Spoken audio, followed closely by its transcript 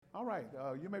All right,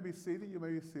 you may be seated. You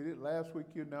may be seated. Last week,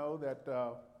 you know that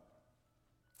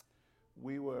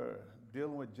we were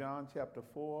dealing with John chapter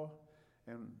 4,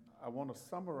 and I want to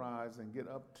summarize and get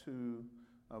up to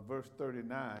verse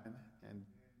 39, and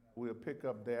we'll pick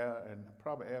up there and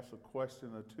probably ask a question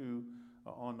or two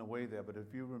on the way there. But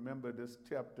if you remember, this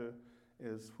chapter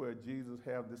is where Jesus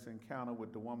had this encounter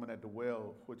with the woman at the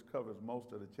well, which covers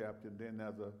most of the chapter, and then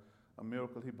there's a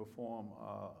miracle he performed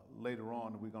later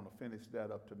on, and we're going to finish that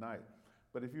up tonight.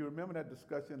 But if you remember that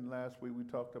discussion last week, we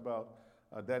talked about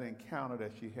that encounter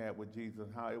that she had with Jesus,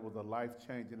 how it was a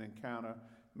life-changing encounter.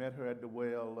 Met her at the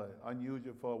well,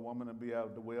 unusual for a woman to be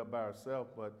out the well by herself,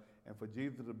 and for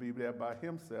Jesus to be there by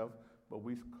himself, but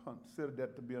we considered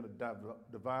that to be a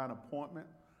divine appointment,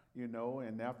 you know,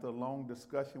 and after a long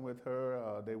discussion with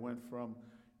her, they went from,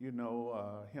 you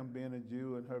know, him being a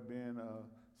Jew and her being a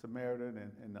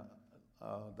Samaritan, and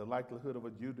the likelihood of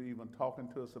a Jew to even talking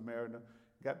to a Samaritan,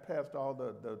 got past all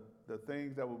the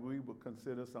things that we would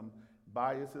consider some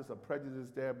biases or prejudice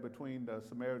there between the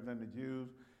Samaritans and the Jews.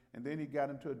 And then he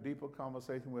got into a deeper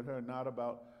conversation with her, not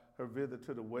about her visit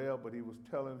to the well, but he was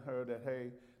telling her that, hey,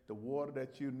 the water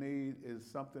that you need is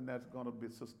something that's going to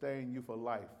sustain you for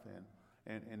life.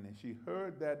 And she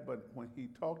heard that, but when he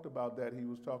talked about that, he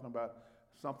was talking about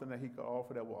something that he could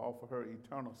offer that will offer her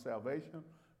eternal salvation.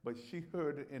 But she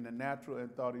heard it in the natural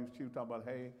and thought she was talking about,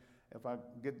 hey, if I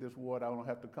get this water, I don't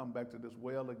have to come back to this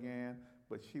well again.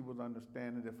 But she was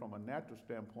understanding it from a natural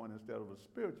standpoint instead of a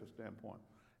spiritual standpoint.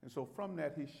 And so from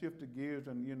that, he shifted gears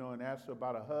and, you know, and asked her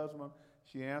about her husband.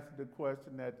 She answered the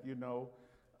question that, you know,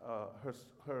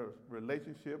 her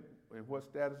relationship and what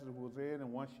status it was in.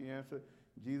 And once she answered,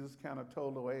 Jesus kind of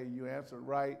told her, hey, you answered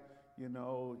right. You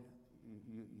know,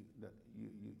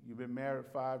 you've been married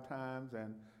 5 times,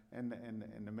 and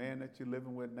the man that you're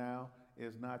living with now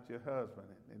is not your husband.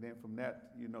 And then from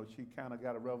that, you know, she kind of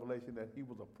got a revelation that he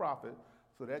was a prophet.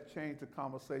 So that changed the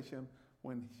conversation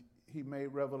when he made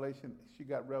revelation. She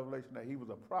got revelation that he was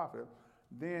a prophet.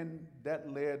 Then that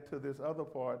led to this other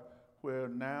part where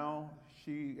now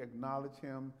she acknowledged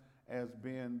him as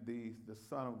being the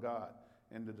Son of God.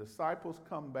 And the disciples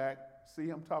come back, see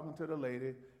him talking to the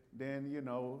lady. Then, you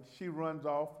know, she runs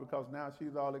off because now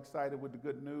she's all excited with the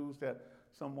good news that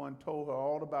someone told her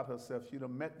all about herself. She'd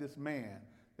have met this man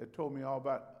that told me all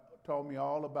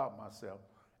about myself.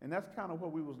 And that's kind of where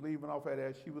we was leaving off at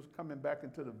as she was coming back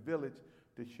into the village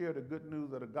to share the good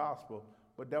news of the gospel.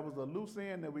 But there was a loose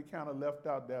end that we kind of left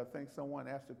out there. I think someone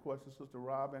asked a question. Sister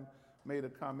Robin made a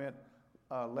comment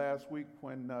last week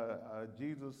when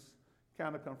Jesus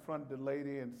kind of confronted the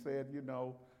lady and said, you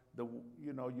know,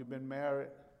 you've been married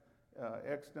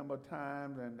X number of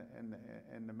times,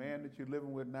 and the man that you're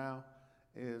living with now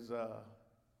is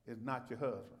not your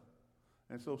husband.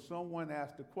 And so someone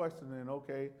asked the question, and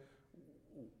okay,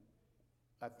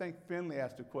 I think Finley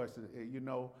asked the question, you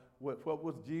know, what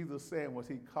was Jesus saying? Was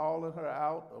he calling her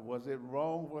out, or was it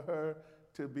wrong for her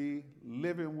to be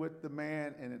living with the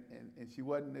man and he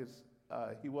wasn't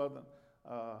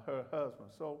her husband?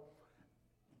 So,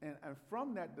 and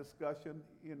from that discussion,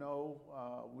 you know,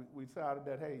 we decided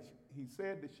that, hey, he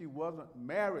said that she wasn't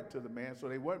married to the man, so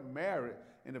they weren't married,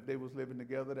 and if they was living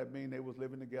together, that means they was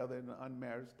living together in an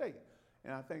unmarried state.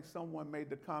 And I think someone made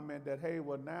the comment that, hey,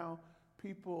 well, now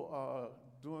people are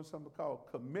doing something called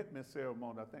commitment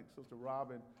ceremony. I think Sister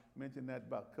Robin mentioned that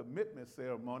about commitment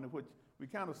ceremony, which we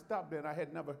kind of stopped there, and I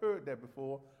had never heard that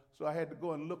before, so I had to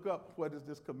go and look up what is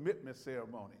this commitment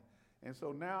ceremony. And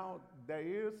so now there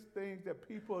is things that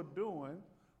people are doing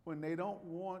when they don't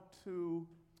want to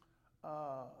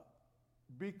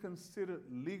be considered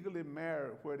legally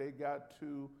married, where they got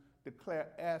to declare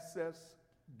assets,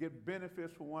 get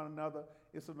benefits for one another.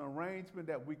 It's an arrangement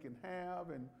that we can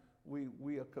have, and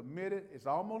we are committed. It's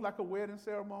almost like a wedding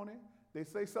ceremony. They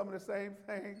say some of the same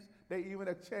things. They even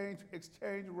exchange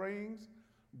rings,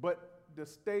 but the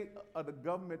state or the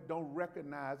government don't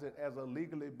recognize it as a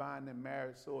legally binding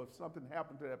marriage. So if something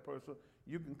happened to that person,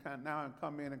 you can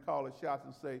come in and call the shots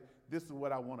and say, this is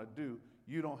what I want to do.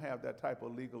 You don't have that type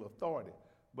of legal authority.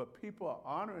 But people are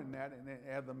honoring that and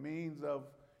as a means of,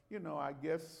 you know, I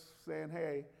guess saying,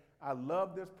 hey, I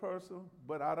love this person,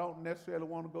 but I don't necessarily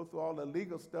want to go through all the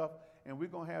legal stuff, and we're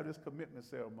going to have this commitment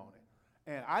ceremony.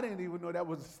 And I didn't even know that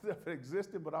was stuff that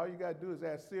existed, but all you got to do is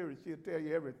ask Siri. She'll tell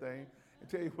you everything and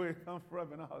tell you where it comes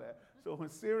from and all that. So when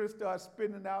Siri starts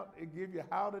spinning out, it gives you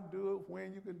how to do it,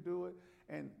 when you can do it,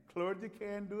 and clergy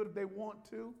can do it if they want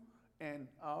to, and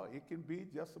it can be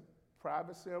just a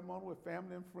private ceremony with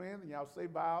family and friends, and y'all say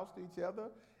vows to each other,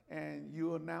 and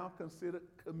you are now considered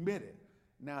committed.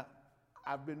 Now,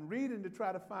 I've been reading to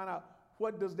try to find out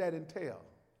what does that entail.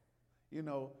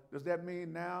 does that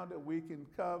mean now that we can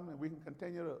come and we can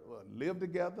continue to live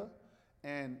together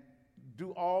and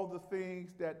do all the things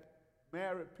that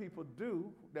married people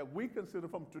do that we consider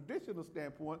from a traditional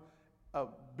standpoint, a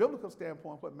biblical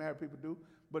standpoint, what married people do?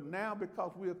 But now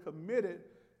because we are committed,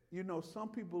 some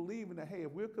people believe that, hey,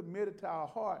 if we're committed to our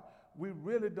heart, we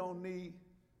really don't need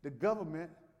the government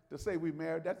to say we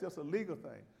married. That's just a legal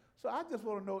thing. So I just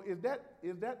want to know, is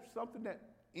that something that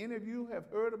any of you have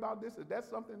heard about this? Is that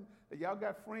something that y'all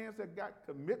got friends that got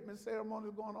commitment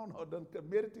ceremonies going on or done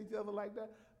committed to each other like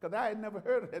that? Because I had never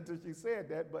heard of that until she said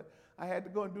that, but I had to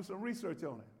go and do some research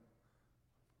on it.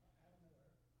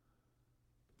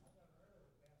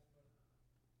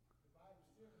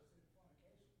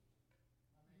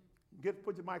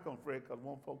 Put your mic on, Fred, because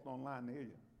one folks online to hear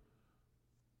you.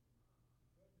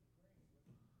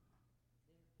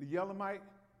 The yellow mic?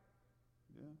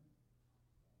 Yeah.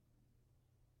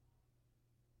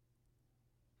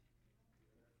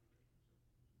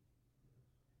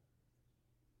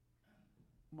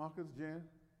 Marcus, Jen,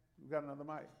 you got another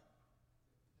mic?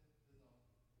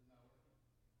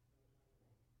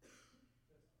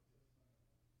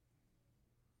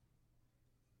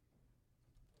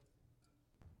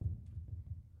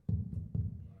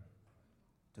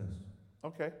 Test.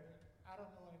 Okay. I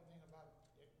don't know anything about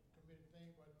that committed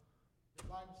thing, but the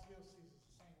Bible still sees it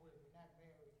the same way. We're not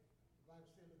married. The Bible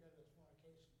still looks at it as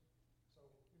fornication. So,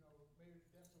 maybe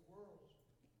that's the world's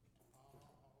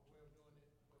way of doing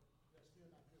it, but that's still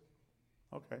not biblical.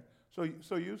 Okay.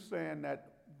 So you're saying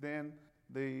that then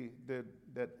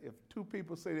that if two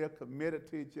people say they're committed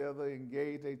to each other,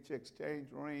 engaged, they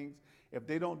exchange rings, if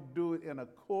they don't do it in a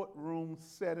courtroom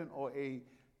setting or a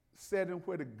setting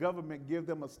where the government gives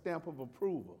them a stamp of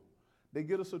approval, they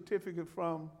get a certificate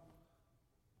from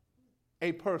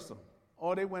a person,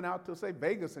 or they went out to, say,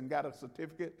 Vegas and got a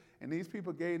certificate, and these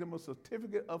people gave them a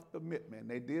certificate of commitment.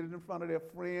 They did it in front of their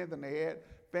friends, and they had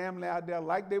family out there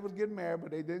like they was getting married,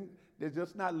 but they're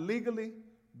just not legally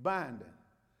binding.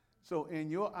 So in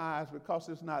your eyes, because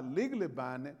it's not legally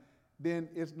binding, then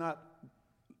it's not,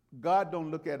 God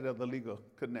don't look at it as a legal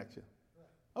connection.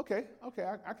 Right. Okay,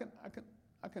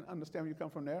 I can understand where you come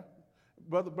from there.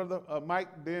 Brother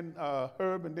Mike, then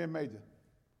Herb, and then Major.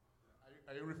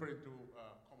 Are you referring to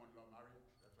common law marriage?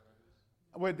 That's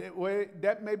what it is? Well,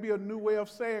 that may be a new way of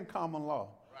saying common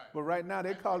law. Right. But right now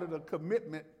they call it a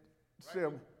commitment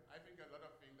ceremony. I think a lot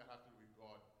of things that have to do with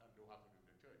God and don't have to do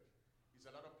with the church. It's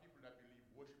a lot of people that believe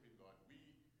worshiping God. We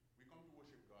come to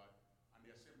worship God and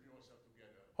they assembly ourselves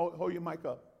together. Hold your mic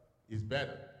up. It's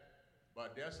better.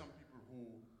 But there are some people who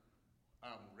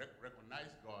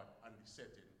recognize God and the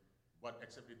setting, but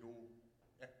except they don't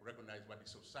recognize what the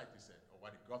society said or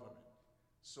what the government.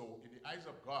 So in the eyes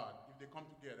of God, if they come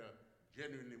together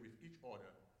genuinely with each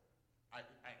other,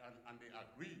 and they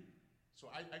agree, so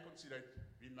I consider it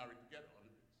being married together.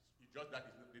 It's just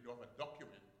that they don't have a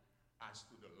document as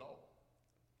to the law.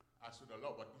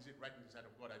 But is it right in the sight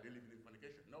of God that they live in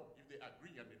fornication? No. If they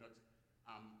agree and they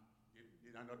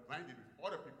are not minded with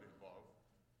other people involved,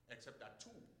 except that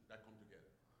two that come together.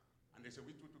 And they say,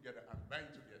 we two together and bind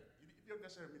together. It don't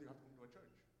necessarily mean you have to come to a church.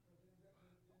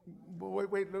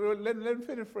 Wait, let me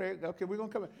finish, Fred. Okay, we're going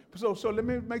to come in. So let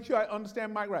me make sure I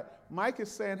understand Mike right. Mike is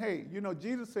saying, hey,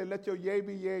 Jesus said, let your yea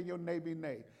be yea and your nay be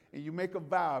nay. And you make a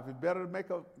vow. It's better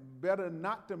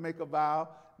not to make a vow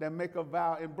than make a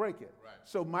vow and break it. Right.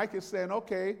 So Mike is saying,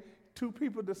 okay, two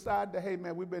people decide that, hey,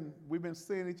 man, we've been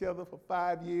seeing each other for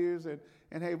 5 years, and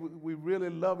hey, we really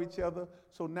love each other,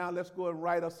 so now let's go and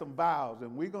write us some vows.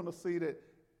 And we're going to see that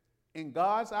in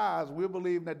God's eyes, we're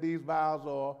believing that these vows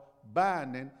are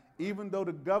binding, even though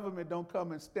the government don't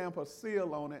come and stamp a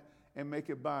seal on it and make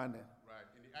it binding. Right.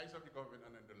 In the eyes of the government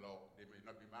and in the law, they may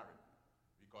not be married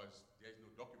because there is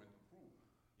no document to prove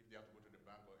if they have to go to the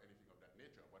bank or anything of that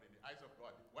nature. But in the eyes of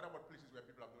God, what about places where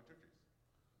people have no churches?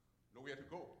 Nowhere to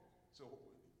go. So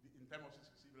in terms of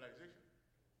civilization,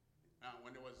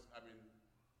 when there was,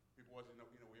 people was in a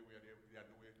way where they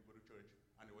had nowhere to go to church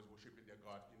and they was worshiping their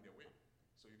God in their way.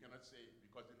 So you cannot say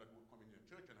because they're not coming to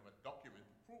church and have a document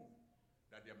to prove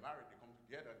that they're married, they come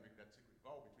together and make that secret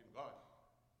vow between God.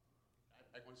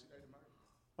 I consider it marriage.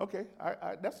 Okay,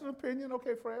 that's an opinion.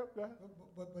 Okay, Fred, go ahead.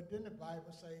 But didn't the Bible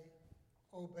say,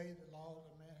 obey the laws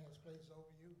that man has placed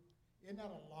over you? Isn't that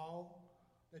a law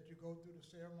that you go through the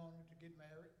ceremony to get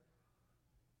married?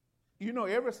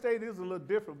 Every state is a little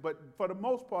different, but for the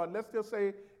most part, let's just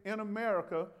say in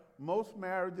America, most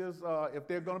marriages, if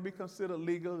they're going to be considered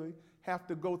legally, have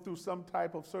to go through some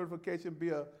type of certification, be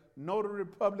a notary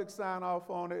public sign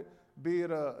off on it, be it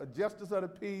a justice of the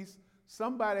peace.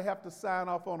 Somebody have to sign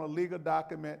off on a legal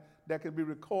document that can be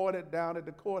recorded down at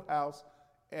the courthouse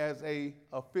as a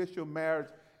official marriage,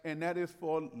 and that is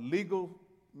for legal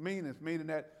meanings, meaning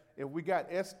that if we got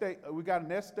an estate, or we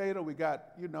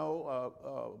got,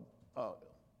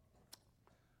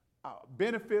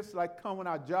 benefits like come with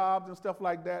our jobs and stuff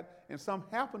like that, and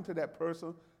something happened to that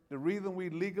person, the reason we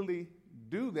legally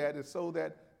do that is so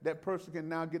that that person can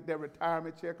now get their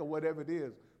retirement check or whatever it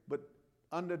is. But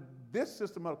under this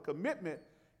system of commitment,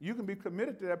 you can be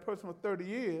committed to that person for 30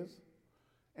 years,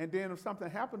 and then if something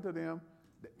happened to them,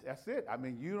 that's it. I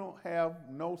mean, you don't have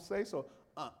no say-so.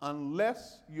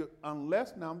 Unless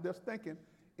now I'm just thinking,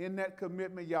 in that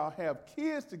commitment, y'all have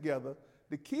kids together,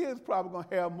 the kids probably going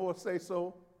to have more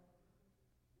say-so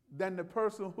than the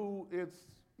person who it's,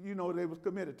 they was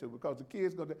committed to, because the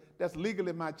kid's going to, that's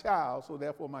legally my child, so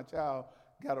therefore my child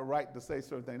got a right to say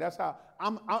certain things. That's how,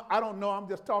 I don't know, I'm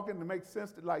just talking to make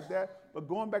sense like that, but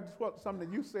going back to something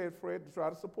that you said, Fred, to try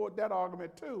to support that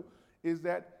argument too, is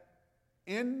that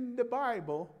in the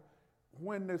Bible,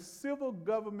 when the civil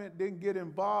government didn't get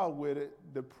involved with it,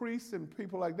 the priests and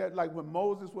people like that, like when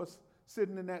Moses was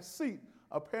sitting in that seat,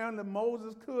 apparently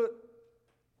Moses could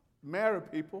marry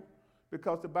people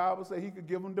because the Bible said he could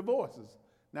give them divorces.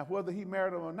 Now, whether he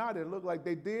married them or not, it looked like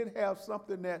they did have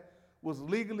something that was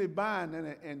legally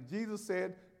binding, and Jesus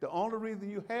said the only reason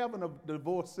you have a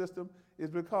divorce system is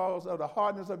because of the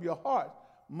hardness of your heart.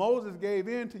 Moses gave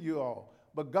in to you all,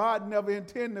 but God never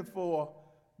intended for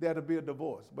there to be a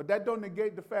divorce. But that don't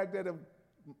negate the fact that if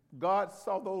God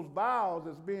saw those vows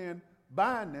as being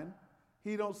binding,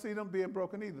 he don't see them being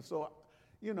broken either. So,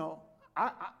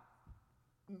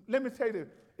 let me tell you this.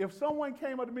 If someone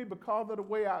came up to me because of the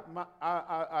way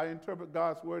I interpret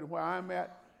God's word and where I'm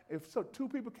at, if two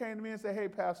people came to me and said, hey,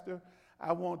 Pastor,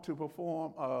 I want to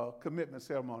perform a commitment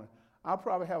ceremony, I'll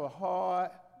probably have a hard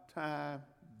time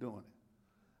doing it.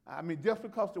 I mean, just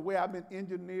because the way I've been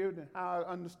engineered and how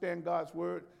I understand God's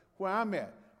word, where I'm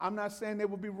at, I'm not saying it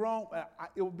would be wrong, but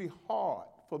it would be hard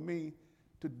for me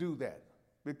to do that,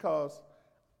 because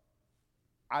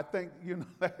I think,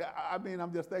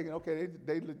 I'm just thinking, okay,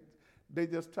 they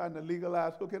just trying to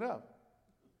legalize hooking up.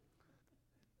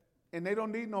 And they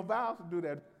don't need no vows to do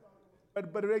that.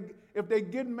 But if they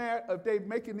get married, if they're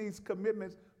making these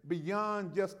commitments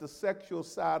beyond just the sexual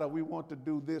side of we want to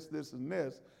do this, this, and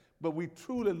this, but we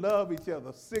truly love each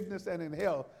other, sickness and in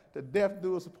health, to death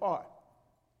do us apart,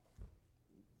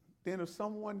 then if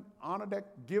someone honor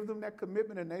that, give them that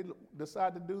commitment, and they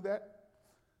decide to do that,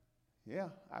 yeah,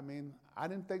 I mean, I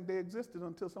didn't think they existed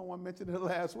until someone mentioned it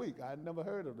last week. I had never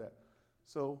heard of that.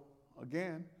 So,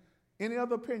 again, any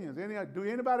other opinions? Do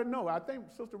anybody know? I think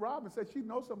Sister Robin said she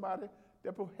knows somebody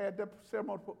that had that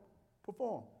ceremony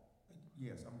performed.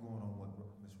 Yes, I'm going on what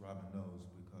Miss Robin knows,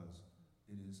 because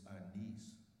it is our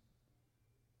niece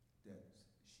that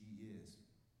she is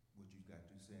what you got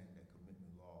to saying, that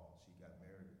commitment law. She got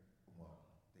married. Well,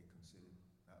 they considered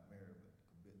not married, but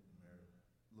commitment married,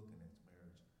 looking at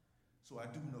marriage. So I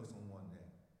do know someone that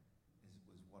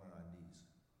was one of our niece.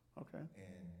 Okay.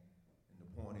 And the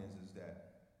point is that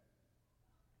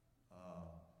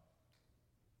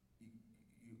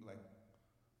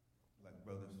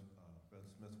Brother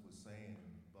Smith was saying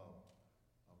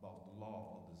about the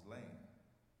law of this land,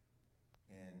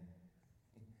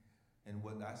 and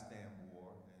what I stand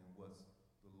for, and what's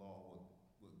the law,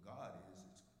 what God is,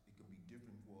 it can be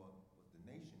different for what the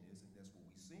nation is, and that's what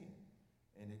we're seeing.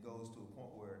 And it goes to a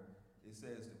point where it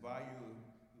says the value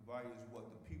is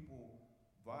what the people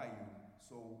value,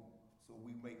 so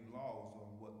we make laws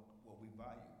on what we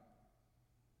value.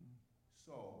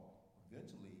 So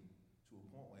eventually, to a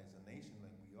point where as a nation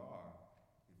like we are,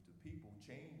 if the people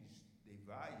change their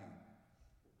value,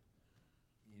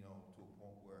 to a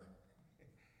point where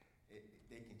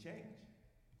they can change,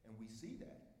 and we see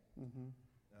that. Mm-hmm.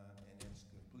 And it's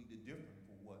completely different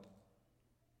from what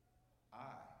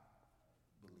I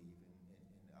believe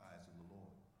in the eyes of the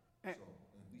Lord. So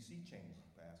if we see change,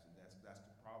 Pastor, that's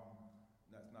the problem.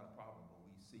 That's not a problem, but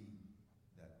we see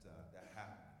that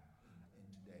happen in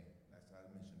today. That's how I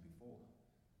mentioned before.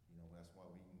 That's why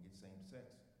we can get same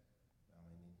sex. I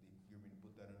mean, you're going to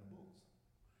put that in the books.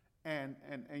 And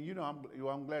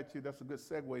I'm glad that's a good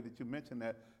segue that you mentioned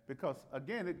that, because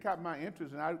again, it caught my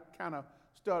interest, and I kind of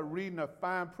started reading the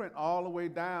fine print all the way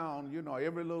down,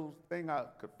 every little thing I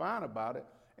could find about it.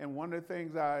 And one of the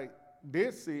things I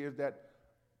did see is that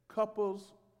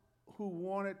couples who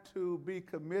wanted to be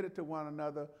committed to one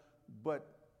another, but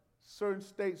certain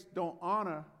states don't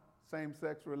honor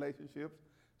same-sex relationships,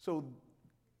 so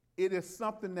it is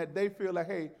something that they feel like,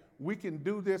 hey, we can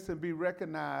do this and be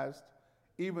recognized,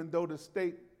 even though the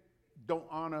state don't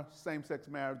honor same-sex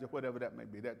marriage or whatever that may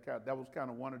be. That was kind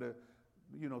of one of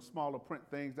smaller print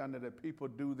things under that people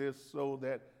do this so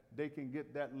that they can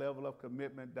get that level of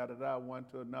commitment, one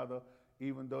to another,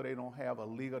 even though they don't have a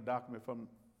legal document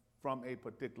from a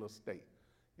particular state,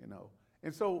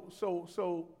 And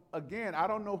so again, I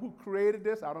don't know who created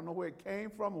this. I don't know where it came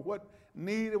from or what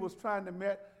need it was trying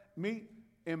to meet.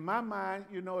 In my mind,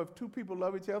 if two people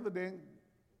love each other, then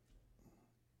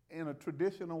in a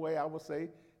traditional way, I would say,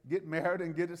 get married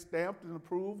and get it stamped and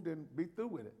approved and be through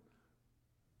with it.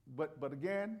 But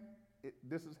again,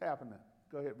 this is happening.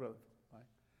 Go ahead, brother.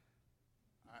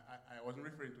 I wasn't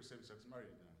referring to same-sex marriage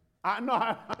then. I'm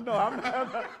not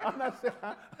saying.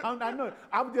 I know.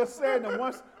 I'm just saying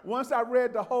that once I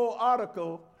read the whole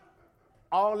article,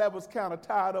 all that was kind of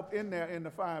tied up in there in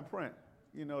the fine print.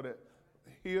 That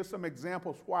here's some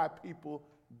examples why people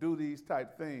do these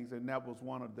type things, and that was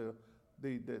one of the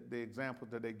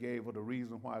examples that they gave of the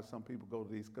reason why some people go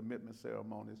to these commitment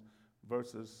ceremonies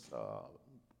versus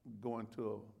going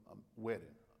to a wedding,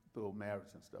 through a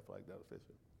marriage and stuff like that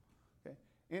officially. Okay.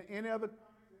 Any other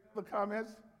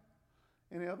comments?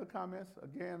 Any other comments?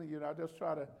 Again, I just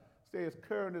try to stay as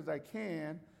current as I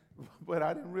can, but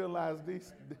I didn't realize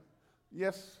these.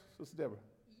 Yes, Sister Deborah.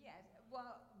 Yes.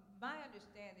 Well, my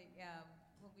understanding,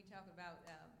 when we talk about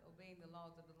obeying the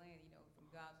laws of the land, from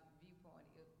God's viewpoint,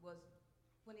 it was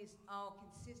when it's all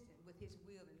consistent with His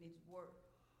will and His word,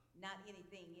 not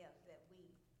anything else that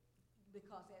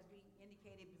because as we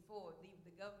indicated before,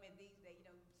 the government these days,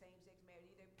 same-sex marriage,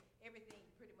 everything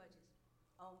pretty much is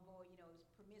on board, is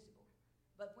permissible.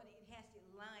 But when it has to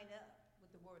line up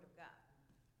with the word of God.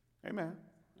 Amen.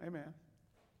 Amen.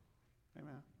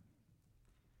 Amen.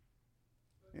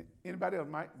 Anybody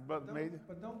else, Mike? Brother Major?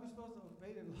 But don't we supposed to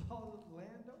obey the laws of the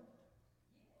land, though?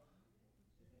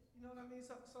 You know what I mean?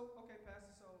 So okay, Pastor,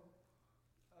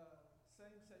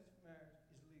 same-sex marriage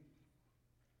is legal.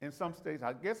 In some states,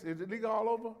 I guess, is it legal all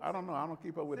over? I don't know. I don't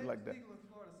keep up with it like that. It's legal in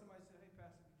Florida. Somebody said, hey,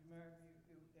 Pastor, would you marry me?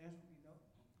 The answer would be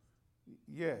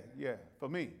no. Yeah, for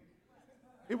me.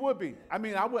 It would be. I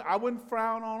mean, I wouldn't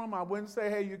frown on them. I wouldn't say,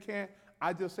 hey, you can't.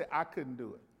 I just say I couldn't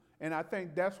do it. And I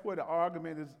think that's where the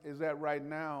argument is at right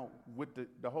now with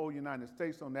the whole United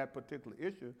States on that particular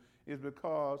issue, is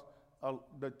because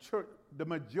the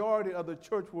majority of the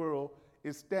church world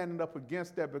is standing up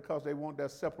against that because they want that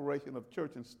separation of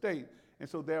church and state. And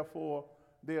so therefore,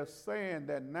 they're saying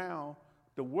that now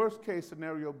the worst case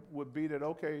scenario would be that,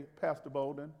 okay, Pastor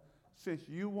Bolden, since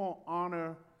you won't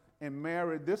honor and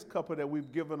marry this couple that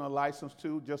we've given a license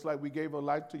to, just like we gave a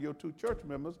license to your two church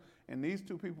members, and these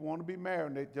two people want to be married,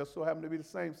 and they just so happen to be the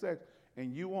same sex,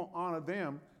 and you won't honor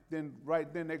them, then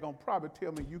right then they're going to probably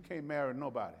tell me you can't marry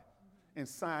nobody and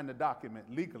sign the document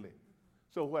legally.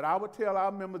 So what I would tell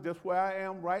our members, just where I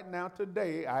am right now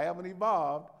today, I haven't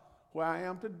evolved, where I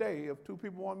am today, if two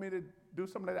people want me to do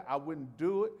something like that, I wouldn't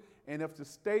do it. And if the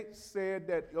state said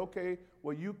that, okay,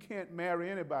 well, you can't marry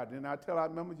anybody, then I tell our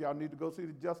members, y'all need to go see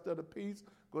the justice of the peace,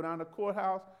 go down to the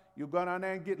courthouse, you go down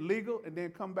there and get legal, and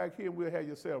then come back here and we'll have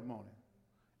your ceremony.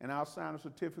 And I'll sign a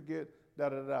certificate,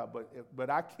 da-da-da. But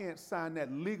I can't sign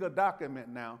that legal document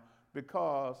now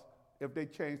because if they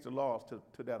change the laws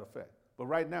to that effect. But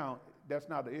right now, that's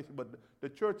not the issue. But the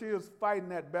church is fighting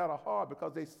that battle hard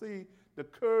because they see the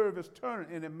curve is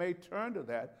turning, and it may turn to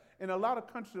that. And a lot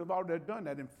of countries have already done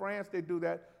that. In France, they do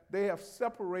that. They have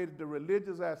separated the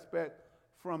religious aspect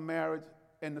from marriage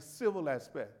and the civil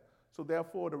aspect. So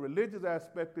therefore, the religious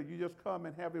aspect that you just come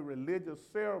and have a religious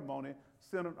ceremony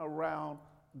centered around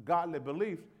godly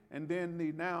beliefs, and then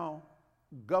the now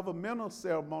governmental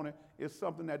ceremony is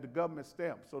something that the government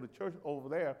stamps. So the church over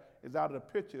there is out of the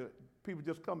picture. People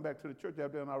just come back to the church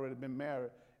after they've already been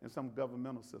married in some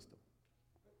governmental system.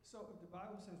 So if the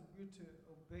Bible says we're to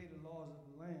obey the laws of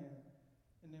the land,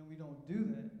 and then we don't do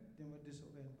that, then we're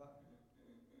disobeying the Bible.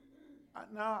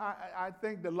 No, I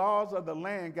think the laws of the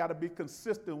land got to be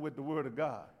consistent with the Word of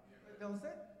God. Don't say?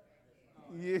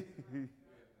 Yeah,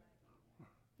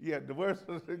 yeah. The word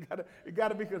it got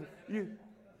to be because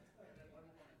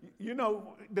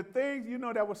the things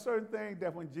there were certain things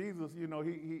that when Jesus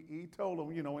he told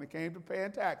them when it came to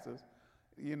paying taxes,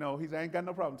 he ain't got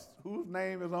no problem. Whose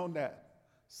name is on that?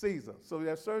 Caesar. So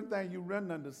there's certain things you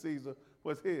render unto Caesar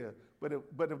was his. But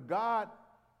if God,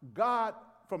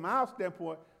 from our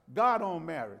standpoint, God owned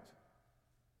marriage.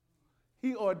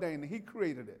 He ordained it. He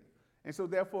created it. And so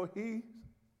therefore he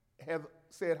has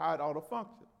said how it ought to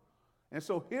function. And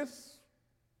so his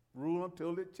rule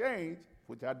until it changed,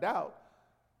 which I doubt,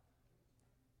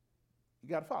 you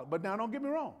got to follow. But now don't get me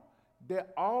wrong.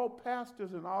 All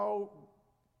pastors and all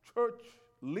church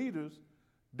leaders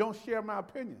don't share my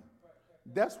opinion.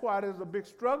 That's why there's a big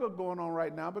struggle going on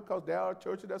right now, because there are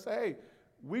churches that say, hey,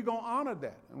 we're going to honor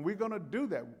that, and we're going to do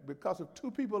that, because if two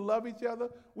people love each other,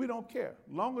 we don't care.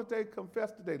 Long as they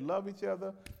confess that they love each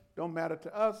other, don't matter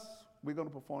to us, we're going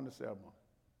to perform the ceremony.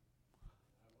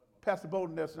 Pastor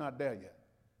Bolden, that's not there yet.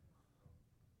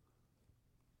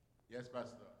 Yes,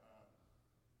 Pastor.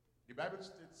 The Bible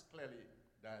states clearly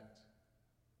that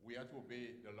we are to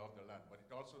obey the law of the land, but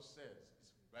it also says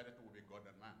it's better to obey God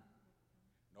than man.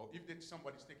 Now, if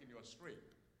somebody's taking you astray,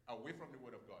 away from the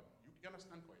word of God, you cannot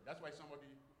stand for it. That's why some of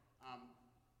the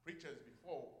preachers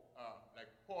before, like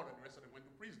Paul and the rest of them, went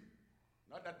to prison.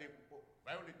 Not that they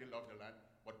violate the law of the land,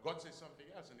 but God says something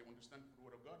else and they want to stand for the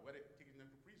word of God. Why are they taking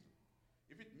them to prison?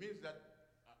 If it means that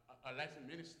a licensed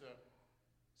minister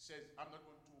says, I'm not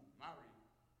going to marry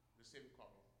the same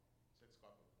couple, sex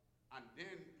couple, and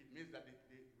then it means that they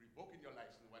revoking your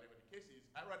license, whatever the case is,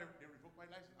 I'd rather they revoke my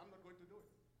license. I'm not going to do it.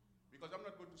 Because I'm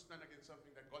not going to stand against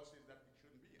something that God says that it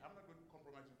shouldn't be. I'm not going to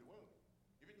compromise with the world.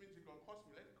 If it means it's going to cost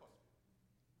me, let it cost me.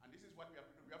 And this is what we have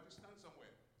to do. We have to stand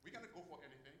somewhere. We cannot go for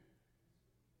anything.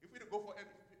 If we don't go for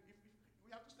anything, if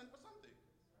we have to stand for something.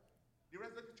 The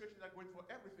rest of the churches are going for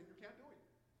everything. You can't do it.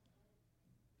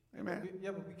 Amen.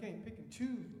 Yeah, but we can't pick and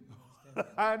choose.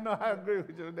 I know, I agree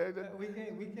with you.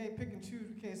 We can't pick and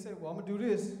choose. We can't say, well, I'm going to do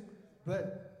this,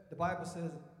 but the Bible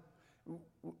says,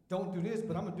 don't do this,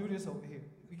 but I'm going to do this over here.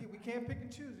 We can't pick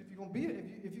and choose. If you're going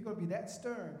to be that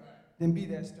stern, then be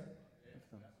that stern.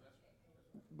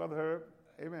 Brother Herb,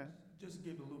 amen. Just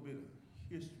give a little bit of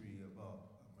history about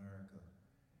America.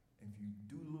 If you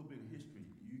do a little bit of history,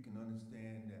 you can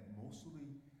understand that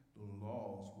mostly the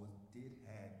laws did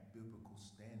have biblical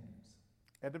standards.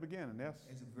 At the beginning, yes.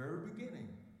 At the very beginning,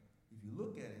 if you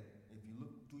look at it, if you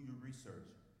do your research,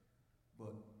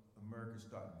 but America's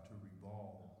starting to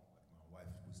revolve, like my wife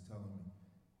was telling me,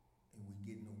 and we're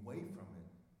getting away from it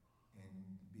and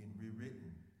being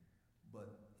rewritten. But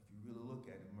if you really look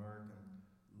at it, American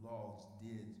laws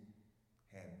did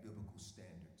have biblical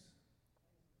standards.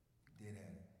 Did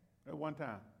have it. At one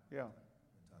time, yeah. One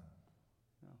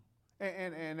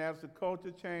time. And as the culture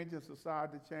changed and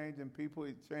society changed and people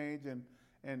change and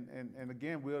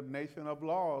again, we're a nation of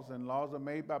laws, and laws are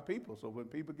made by people. So when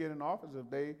people get in office, if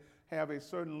they have a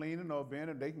certain leaning or bent,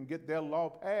 and they can get their law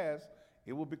passed,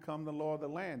 it will become the law of the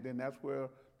land. Then that's where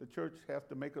the church has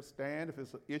to make a stand. If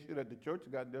it's an issue that the church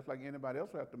got, just like anybody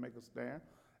else will have to make a stand.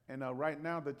 And right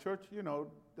now, the church, in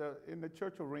the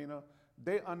church arena,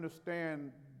 they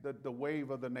understand the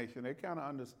wave of the nation. They kind of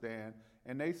understand,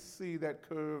 and they see that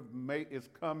curve is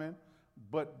coming,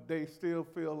 but they still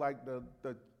feel like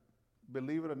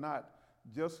believe it or not,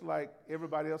 just like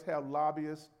everybody else have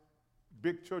lobbyists,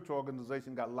 big church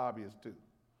organization got lobbyists too.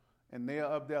 And they're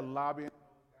up there lobbying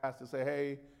guys to say,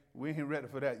 hey, we ain't ready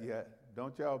for that yet.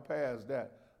 Don't y'all pass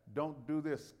that. Don't do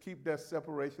this. Keep that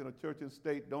separation of church and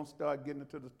state. Don't start getting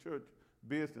into the church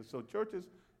business. So churches,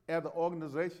 as an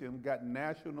organization, got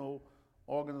national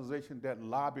organization that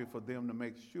lobby for them to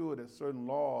make sure that certain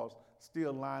laws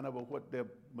still line up with what the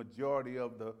majority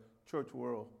of the church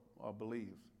world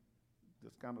believes.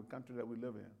 This kind of country that we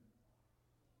live in.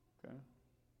 Okay.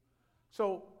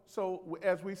 So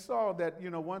as we saw that,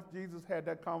 once Jesus had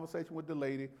that conversation with the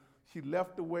lady, she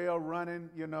left the well running,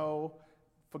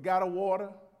 forgot her water.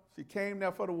 She came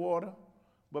there for the water,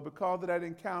 but because of that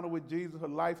encounter with Jesus, her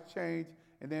life changed,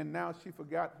 and then now she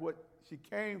forgot what she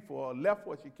came for, or left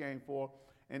what she came for,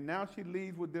 and now she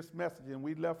leaves with this message. And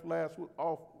we left last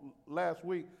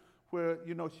week where,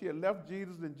 she had left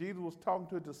Jesus, and Jesus was talking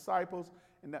to his disciples,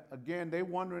 and again, they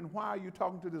wondering, why are you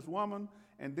talking to this woman?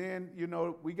 And then,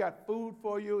 we got food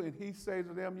for you. And he says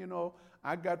to them,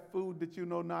 I got food that you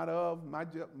know not of.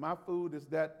 My food is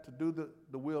that to do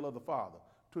the will of the Father,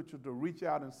 to reach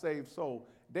out and save souls.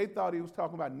 They thought he was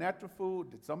talking about natural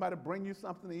food. Did somebody bring you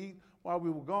something to eat while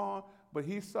we were gone? But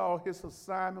he saw his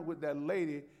assignment with that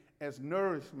lady as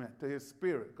nourishment to his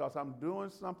spirit, because I'm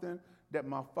doing something that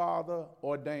my Father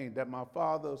ordained, that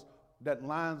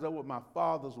lines up with my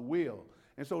Father's will.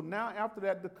 And so now after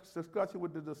that discussion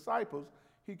with the disciples,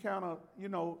 he kind of,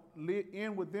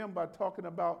 end with them by talking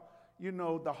about,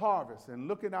 the harvest and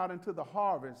looking out into the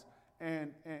harvest.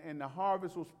 And the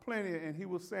harvest was plenty. And he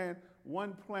was saying,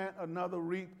 one plant, another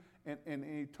reap. And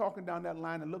he talking down that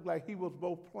line, it looked like he was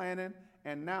both planting,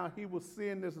 and now he was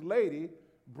seeing this lady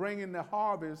bringing the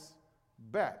harvest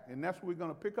back. And that's what we're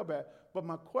going to pick up at. But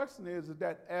my question is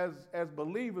that as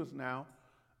believers now,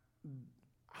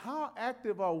 how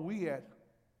active are we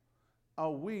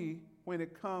when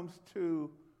it comes to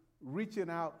reaching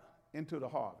out into the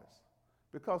harvest?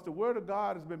 Because the word of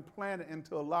God has been planted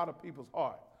into a lot of people's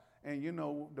heart. And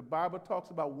the Bible talks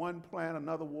about one plant,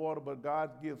 another water, but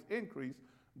God gives increase.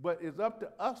 But it's up to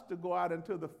us to go out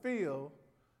into the field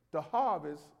to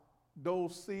harvest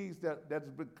those seeds that's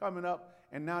been coming up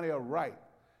and now they are ripe.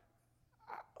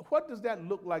 What does that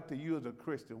look like to you as a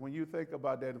Christian when you think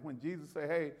about that? When Jesus said,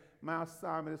 hey, my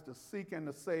assignment is to seek and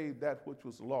to save that which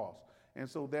was lost. And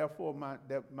so therefore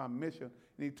my mission,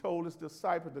 and he told his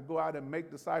disciples to go out and make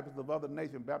disciples of other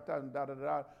nations, baptizing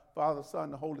Father,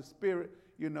 Son, the Holy Spirit,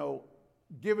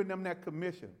 giving them that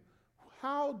commission.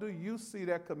 How do you see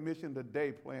that commission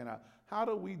today playing out? How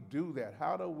do we do that?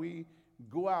 How do we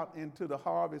go out into the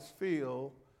harvest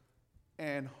field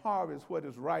and harvest what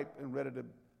is ripe and ready to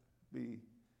be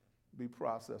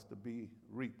processed, to be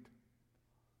reaped?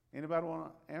 Anybody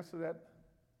want to answer that,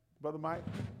 Brother Mike?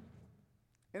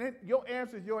 And your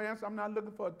answer is your answer. I'm not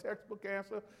looking for a textbook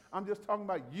answer. I'm just talking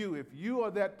about you. If you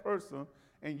are that person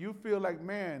and you feel like,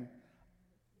 man,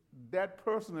 that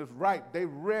person is ripe, they're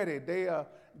ready,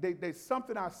 they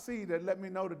something I see that let me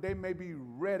know that they may be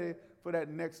ready for that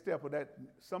next step, or that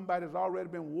somebody's already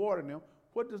been watering them.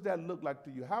 What does that look like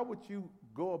to you? How would you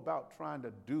go about trying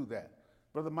to do that?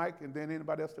 Brother Mike, and then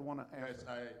anybody else that want to answer.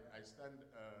 Yes, I stand to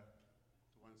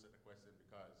answer the question,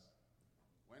 because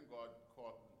when God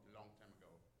called me a long time ago,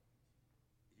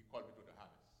 he called me to the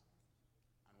harvest.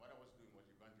 And what I was doing was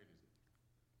evangelism.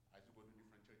 I used to go to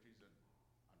different churches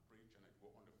and preach, and I'd go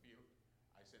on the field.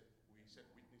 We set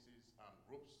witnesses,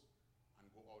 groups, and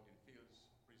go out in fields,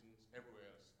 prisons, everywhere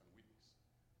else, and witness.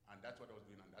 And that's what I was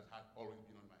doing, and that had always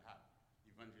been on my heart,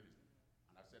 evangelism.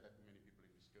 And I've said that to many people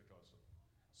in this church also.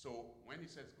 So when he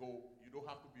says go, you don't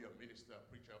have to be a minister,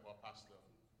 preacher, or pastor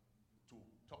to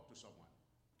talk to someone.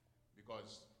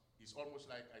 Because it's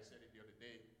almost like I said it the other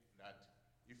day, that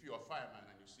if you're a fireman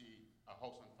and you see a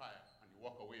house on fire and you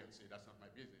walk away and say, that's not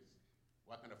my business,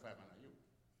 what kind of fireman are you?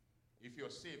 If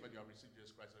you're saved and you have received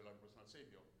Jesus Christ as your Lord and personal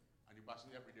Savior, and you're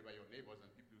passing every day by your neighbors and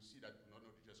people you see that do not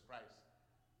know Jesus Christ,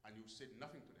 and you say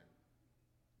nothing to them,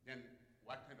 then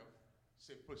what kind of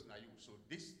saved person are you? So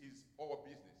this is our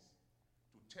business,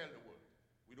 to tell the world.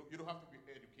 You don't have to be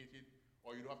educated,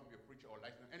 or you don't have to be a preacher or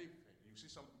licensed, anything. You see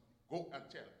something, go and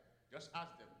tell. Just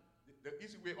ask them. The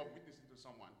easy way of witnessing to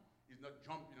someone is not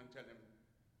jump in and tell them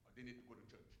they need to go to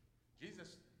church.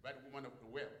 Jesus, by the woman of the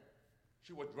well,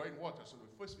 she was drawing water, so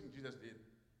the first thing Jesus did,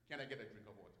 can I get a drink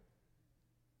of water?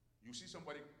 You see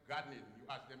somebody gardening, you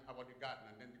ask them about the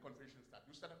garden, and then the conversation starts.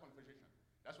 You start a conversation.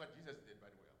 That's what Jesus did by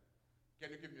the well.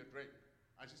 Can you give me a drink?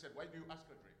 And she said, why do you ask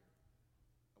a drink?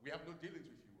 We have no dealings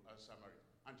with you as Samaritan.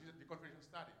 And Jesus, the conversation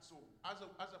started. So as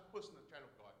a person, a child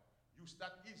of God, you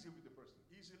start easy with the person.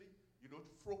 Easily, you don't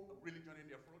throw religion in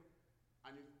their throat,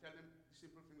 and you tell them the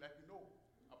simple thing like you know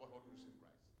about how to receive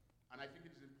Christ. And I think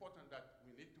it is important that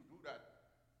we need to do that.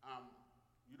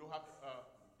 You don't have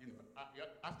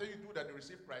after you do that, they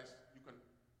receive Christ, you can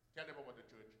tell them about the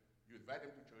church, you invite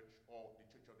them to church or the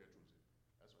church of their choosing.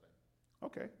 That's what I mean.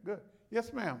 Okay, good.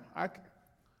 Yes, ma'am.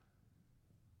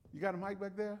 You got a mic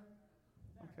back there?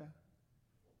 Okay.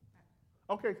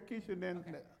 Okay, Keisha, then.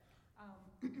 Okay.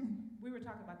 We were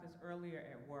talking about this earlier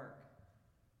at work.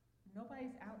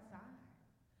 Nobody's outside.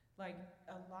 Like,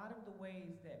 a lot of the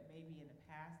ways that maybe in the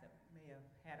past that may have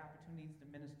had opportunities to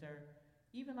minister,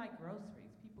 even like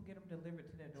groceries, people get them delivered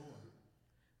to their door.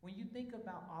 When you think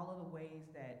about all of the ways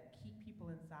that keep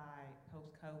people inside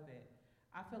post-COVID,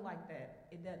 I feel like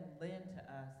that it doesn't lend to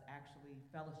us actually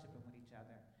fellowshipping with each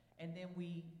other. And then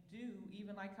we do,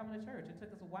 even like coming to church. It took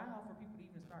us a while for people to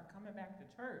even start coming back to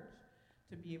church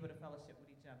to be able to fellowship with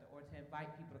each other or to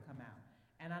invite people to come out.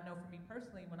 And I know for me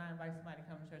personally, when I invite somebody to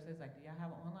come to church, it's like, do y'all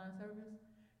have an online service?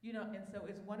 And so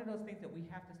it's one of those things that we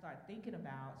have to start thinking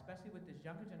about, especially with this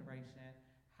younger generation.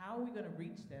 How are we going to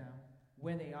reach them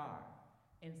where they are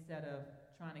instead of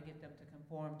trying to get them to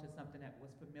conform to something that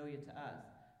was familiar to us?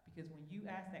 Because when you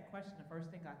asked that question, the first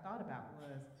thing I thought about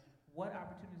was, what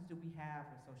opportunities do we have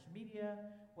with social media?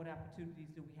 What opportunities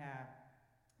do we have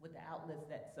with the outlets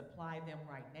that supply them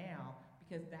right now?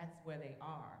 Because that's where they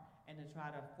are. And to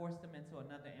try to force them into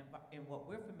another in what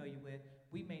we're familiar with,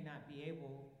 we may not be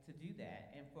able to do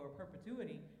that. And for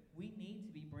perpetuity, we need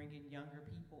to be bringing younger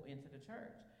people into the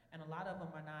church. And a lot of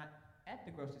them are not at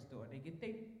the grocery store. They get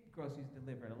their groceries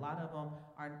delivered. A lot of them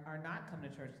are not coming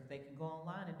to church because they can go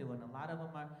online and do it. And a lot of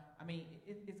them are,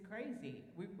 it's crazy.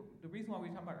 The reason why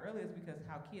we were talking about earlier is because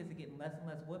how kids are getting less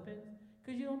and less whoopings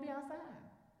because you don't be outside.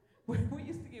 We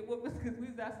used to get whoopings because we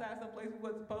was outside someplace we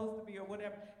wasn't supposed to be or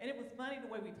whatever. And it was funny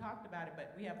the way we talked about it,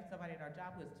 but we have somebody at our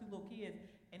job who has 2 little kids,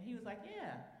 and he was like,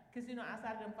 yeah, because,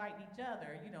 outside of them fighting each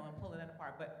other, and pulling that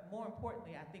apart. But more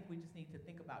importantly, I think we just need to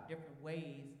think about different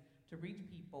ways to reach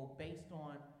people based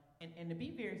on, and to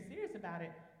be very serious about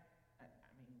it,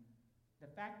 the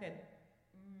fact that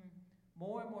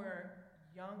more and more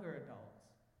younger adults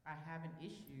are having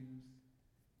issues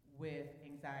with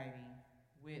anxiety,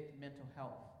 with mental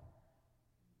health,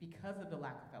 because of the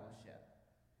lack of fellowship.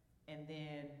 And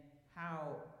then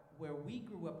how, where we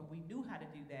grew up and we knew how to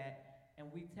do that, and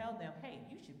we tell them, hey,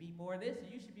 you should be more of this and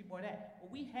you should be more of that.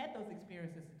 Well, we had those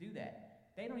experiences to do that.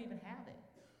 They don't even have it.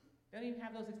 They don't even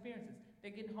have those experiences.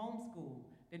 They're getting homeschooled.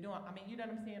 They're doing, I mean, you know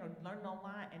what I'm saying, or learning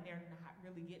online, and they're not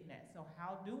really getting that. So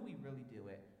how do we really do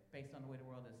it based on the way the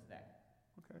world is today?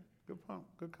 Okay, good point,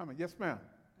 good comment. Yes, ma'am.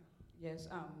 Yes,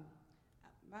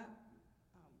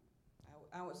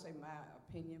 I would say my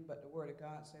opinion, but the Word of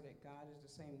God said that God is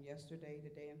the same yesterday,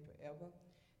 today, and forever.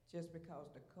 Just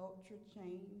because the culture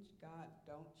changed, God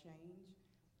don't change.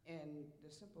 And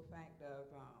the simple fact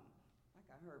of, like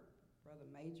I heard Brother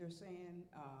Major saying,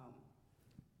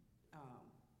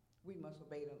 we must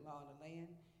obey the law of the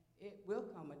land. It will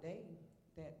come a day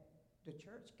that the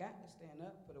church got to stand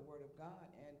up for the Word of God.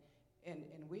 And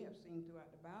we have seen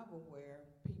throughout the Bible where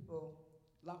people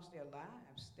lost their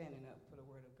lives standing up for the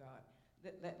Word of God,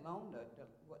 let alone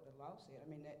what the law said. I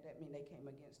mean, that means they came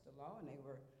against the law and they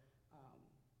were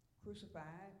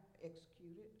crucified,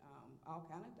 executed. All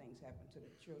kind of things happened to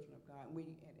the children of God.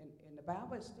 And the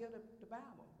Bible is still the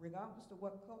Bible, regardless of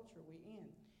what culture we're in.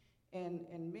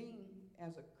 And me,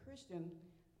 as a Christian,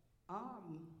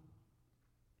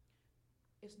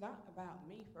 it's not about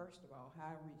me, first of all,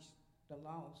 how I reach the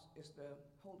lost. It's the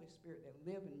Holy Spirit that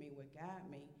live in me will guide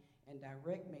me and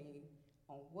direct me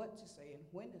on what to say and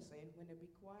when to say and when to be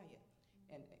quiet.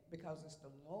 And because it's the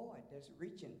Lord that's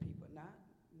reaching people,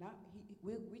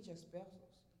 we just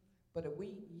vessels. But if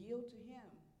we yield to him,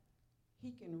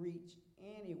 he can reach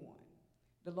anyone.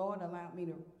 The Lord allowed me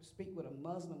to speak with a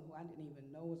Muslim who I didn't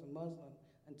even know was a Muslim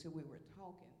until we were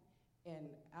talking. And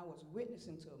I was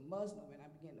witnessing to a Muslim, and I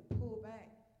began to pull back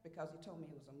because he told me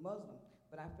he was a Muslim.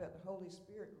 But I felt the Holy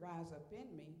Spirit rise up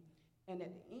in me. And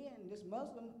at the end, this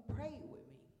Muslim prayed with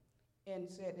me and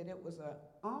said that it was an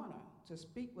honor to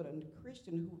speak with a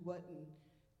Christian who wasn't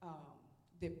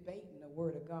debating the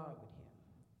Word of God with him.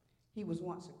 He was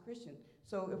once a Christian.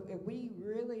 So if we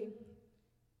really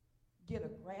get a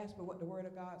grasp of what the Word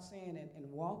of God's saying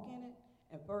and walk in it,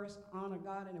 and first honor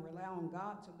God and rely on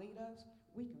God to lead us,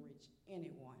 we can reach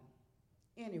anyone.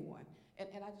 Anyone.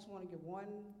 And I just want to give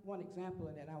one example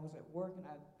of that. I was at work, and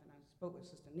I spoke with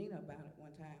Sister Nina about it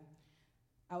one time.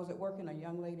 I was at work, and a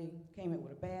young lady came in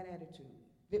with a bad attitude.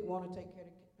 Didn't want to take care of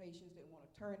the patients, didn't want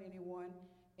to turn anyone,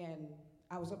 and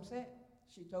I was upset.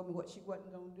 She told me what she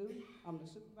wasn't going to do. I'm the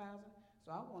supervisor,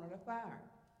 so I wanted her fired.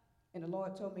 And the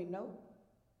Lord told me, no,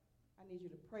 I need you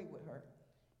to pray with her.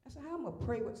 I said, how am I going to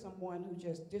pray with someone who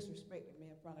just disrespected me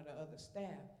in front of the other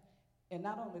staff? And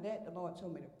not only that, the Lord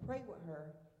told me to pray with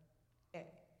her.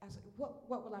 I said, what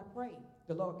will I pray?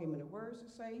 The Lord gave me the words to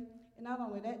say. And not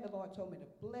only that, the Lord told me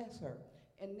to bless her.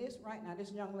 And this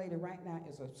young lady right now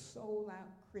is a sold-out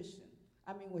Christian.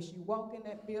 I mean, when she walked in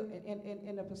that building,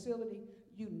 in the facility,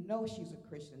 you know she's a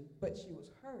Christian, but she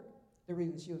was hurt, the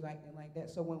reason she was acting like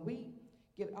that. So when we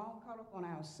get all caught up on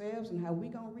ourselves and how we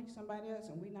going to reach somebody else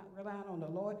and we not relying on the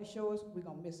Lord to show us, we're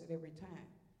going to miss it every time.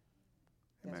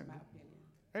 That's Amen. my opinion.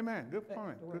 Amen. Good That's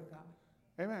point. the Word of God.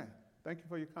 Amen. Thank you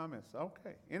for your comments.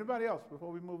 Okay. Anybody else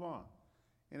before we move on?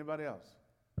 Anybody else?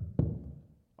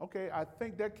 Okay, I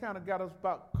think that kind of got us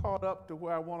about caught up to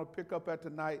where I want to pick up at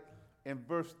tonight in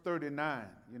verse 39.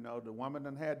 You know, the woman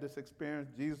done had this experience.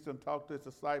 Jesus done talked to his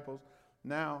disciples.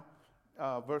 Now,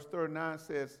 verse 39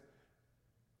 says,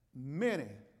 many,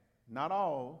 not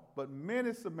all, but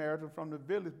many Samaritans from the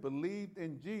village believed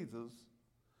in Jesus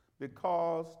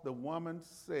because the woman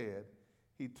said,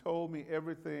 he told me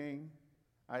everything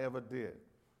I ever did.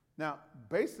 Now,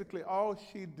 basically, all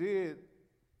she did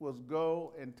was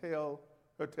go and tell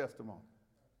her testimony,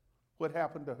 what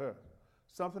happened to her,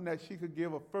 something that she could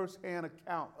give a first-hand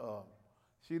account of.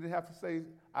 She didn't have to say,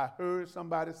 I heard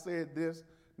somebody said this.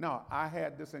 No, I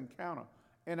had this encounter.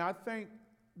 And I think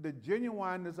the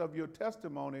genuineness of your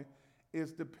testimony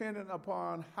is dependent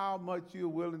upon how much you're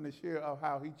willing to share of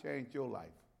how he changed your life.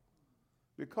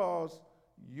 Because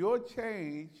your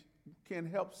change can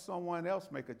help someone else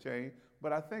make a change.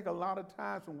 But I think a lot of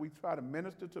times when we try to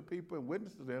minister to people and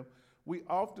witness to them, we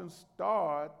often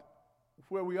start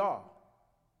where we are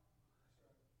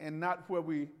and not where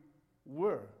we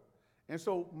were. And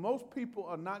so most people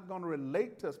are not going to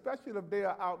relate to, especially if they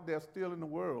are out there still in the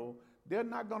world, they're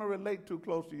not going to relate too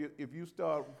close to you if you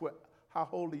start how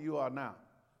holy you are now,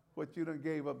 what you done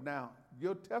gave up now.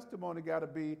 Your testimony got to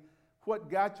be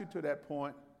what got you to that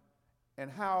point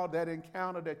and how that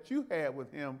encounter that you had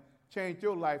with him changed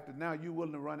your life that now you're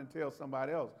willing to run and tell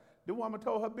somebody else. The woman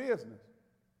told her business.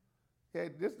 Hey,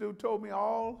 this dude told me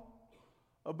all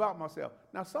about myself.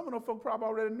 Now, some of those folk probably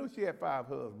already knew she had 5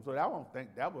 husbands, so I don't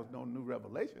think that was no new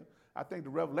revelation. I think the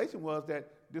revelation was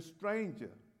that this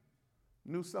stranger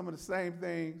knew some of the same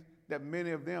things that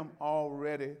many of them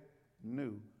already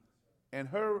knew. And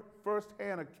her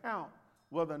firsthand account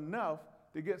was enough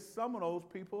to get some of those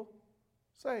people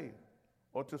saved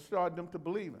or to start them to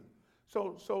believing.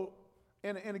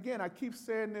 And again, I keep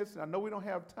saying this, and I know we don't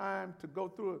have time to go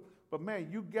through it, but man,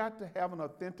 you got to have an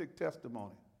authentic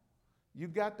testimony. You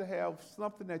got to have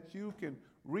something that you can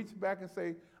reach back and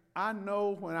say, I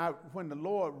know when the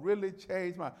Lord really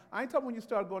changed my. I ain't talking when you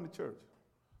start going to church,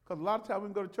 because a lot of times we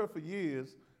can go to church for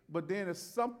years, but then it's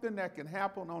something that can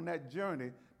happen on that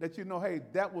journey that you know, hey,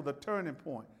 that was a turning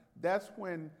point. That's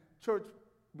when church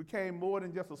became more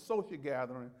than just a social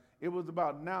gathering. It was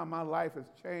about now my life is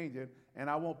changing, and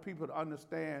I want people to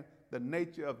understand the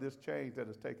nature of this change that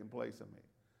has taken place in me.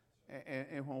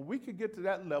 And when we can get to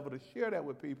that level to share that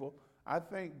with people, I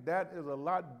think that is a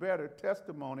lot better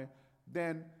testimony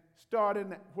than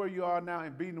starting where you are now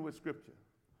and beating with Scripture.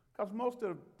 Because most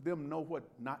of them know what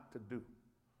not to do.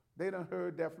 They done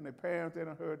heard that from their parents. They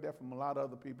done heard that from a lot of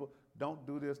other people. Don't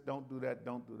do this, don't do that,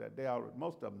 don't do that.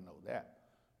 Most of them know that.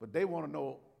 But they want to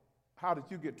know, how did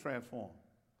you get transformed?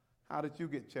 How did you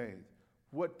get changed?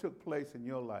 What took place in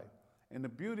your life? And the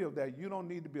beauty of that, you don't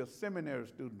need to be a seminary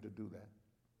student to do that.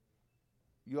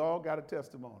 You all got a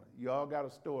testimony. You all got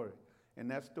a story. And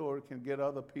that story can get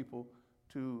other people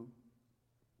to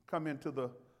come into the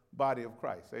body of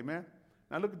Christ. Amen?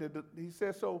 Now look at it. He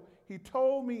says, so he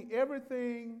told me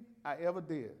everything I ever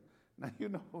did. Now, you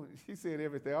know, she said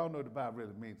everything. I don't know what the Bible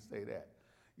really means to say that.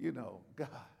 You know, God.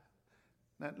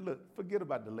 Now, look, forget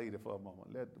about the lady for a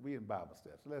moment. We in Bible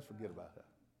study, so let's forget about her.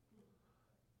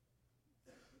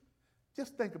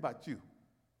 Just think about you.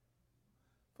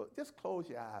 Just close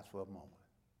your eyes for a moment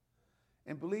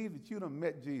and believe that you done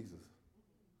met Jesus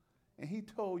and he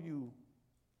told you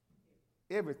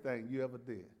everything you ever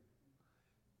did.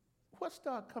 What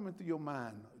started coming through your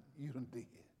mind you done did?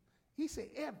 He said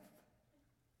everything.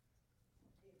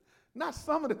 Not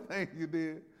some of the things you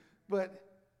did, but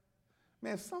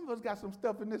man, some of us got some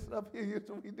stuff in this up here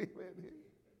so we did.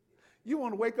 You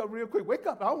want to wake up real quick. Wake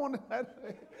up. I want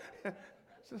to.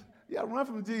 Yeah, run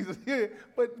from Jesus. Yeah.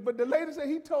 But the lady said,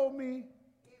 he told me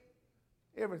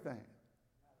everything.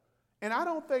 And I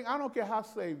don't care how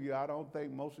saved you are, I don't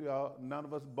think most of y'all, none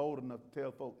of us bold enough to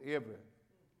tell folks everything.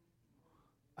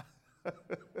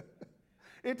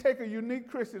 It takes a unique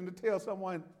Christian to tell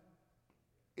someone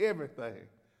everything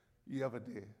you ever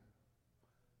did.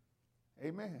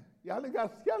 Amen. Y'all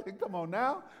come on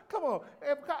now. Come on.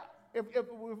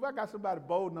 If I got somebody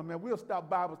bold enough, man, we'll stop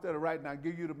Bible study right now and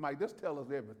give you the mic. Just tell us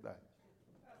everything.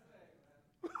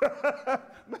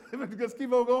 Just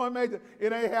keep on going, Major.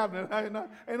 It ain't happening.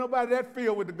 Ain't nobody that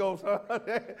filled with the ghost. Huh?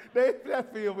 they ain't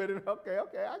that filled with it. Okay,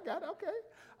 I got it. Okay.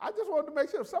 I just wanted to make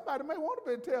sure somebody may want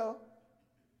to tell.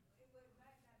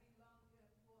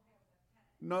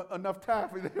 No, enough time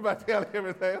for everybody to tell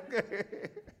everything. Okay.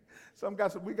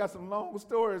 We got some long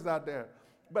stories out there.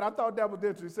 But I thought that was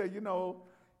interesting. He said, you know,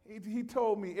 he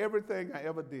told me everything I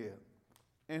ever did.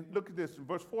 And look at this. In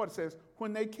verse 4 it says,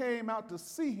 when they came out to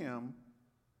see him,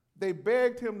 they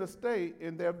begged him to stay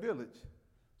in their village.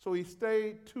 So he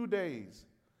stayed 2 days,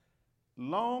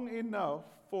 long enough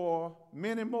for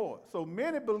many more. So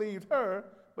many believed her,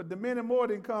 but the many more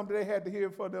didn't come. They had to hear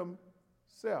for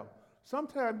themselves.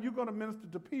 Sometimes you're going to minister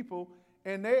to people,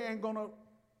 and they ain't going to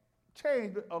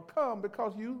change or come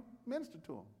because you minister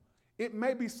to them. It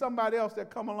may be somebody else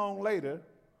that come along later,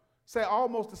 say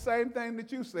almost the same thing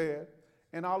that you said,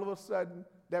 and all of a sudden,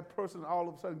 that person all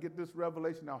of a sudden get this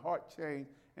revelation, their heart change,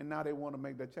 and now they want to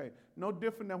make that change. No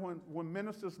different than when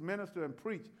ministers minister and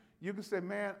preach. You can say,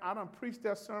 man, I done preached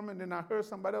that sermon, and I heard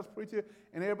somebody else preach it,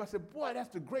 and everybody said, boy, that's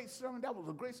the great sermon. That was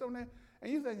a great sermon.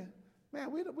 And you're thinking,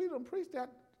 man, we done preached that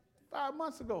 5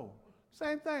 months ago.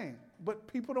 Same thing, but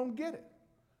people don't get it.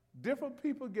 Different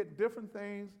people get different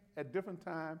things at different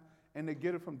times, and they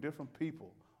get it from different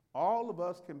people. All of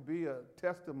us can be a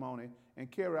testimony and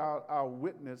carry out our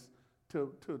witness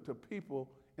to people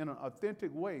in an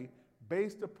authentic way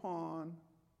based upon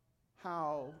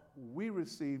how we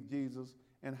receive Jesus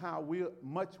and how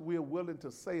much we're willing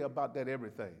to say about that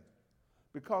everything.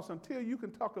 Because until you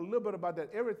can talk a little bit about that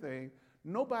everything,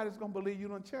 nobody's going to believe you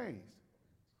done changed.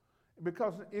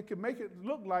 Because it can make it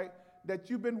look like that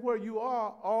you've been where you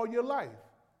are all your life.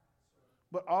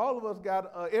 But all of us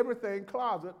got everything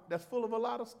closet that's full of a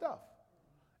lot of stuff.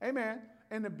 Amen.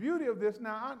 And the beauty of this,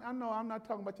 now, I know I'm not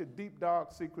talking about your deep,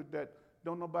 dark secret that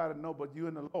don't nobody know but you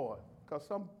and the Lord. Because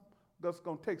some that's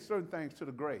going to take certain things to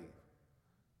the grave.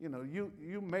 You know,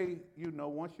 you may,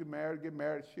 once you're married, get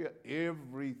married, share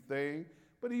everything.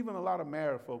 But even a lot of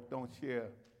married folk don't share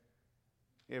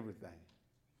everything.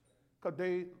 Because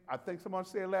I think someone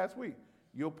said last week,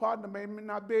 your partner may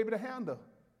not be able to handle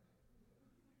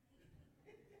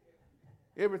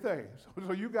everything.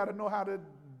 So you got to know how to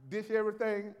dish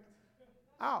everything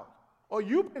out. Or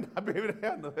you may not be able to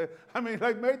handle it. I mean,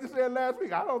 like Major said last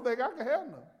week, I don't think I can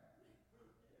handle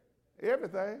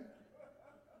everything.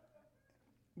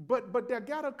 But there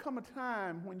got to come a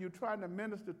time when you're trying to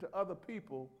minister to other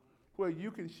people where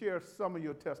you can share some of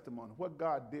your testimony, what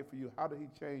God did for you, how did he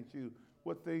change you,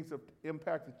 what things have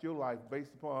impacted your life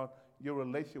based upon your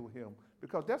relationship with him.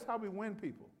 Because that's how we win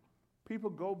people. People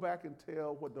go back and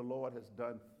tell what the Lord has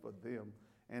done for them,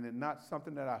 and it's not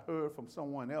something that I heard from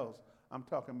someone else. I'm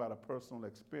talking about a personal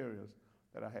experience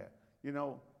that I had. You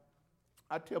know,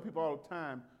 I tell people all the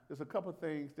time, there's a couple of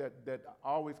things that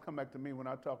always come back to me when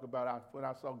I talk about when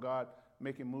I saw God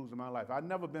making moves in my life. I've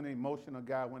never been an emotional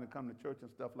guy when it comes to church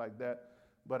and stuff like that,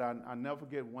 but I never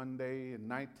forget one day in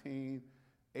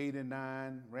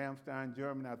 1989, Ramstein,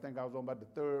 Germany. I think I was on about the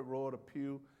third row of the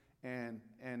pew, and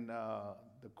the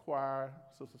choir,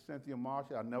 Sister Cynthia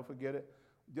Marshall, I'll never forget it,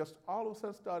 just all of a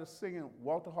sudden started singing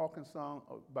Walter Hawkins' song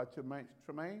by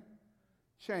Tremaine,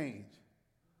 Change.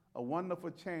 A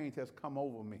wonderful change has come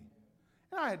over me.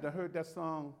 And I had heard that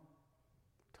song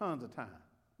tons of times,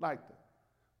 liked it.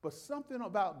 But something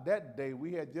about that day,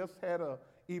 we had just had an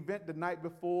event the night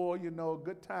before, a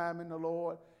good time in the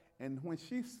Lord. And when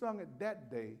she sung it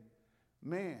that day,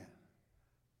 man,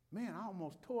 I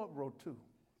almost tore up row 2,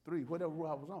 3, whatever row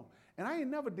I was on. And I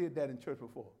ain't never did that in church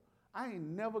before. I ain't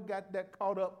never got that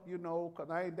caught up, because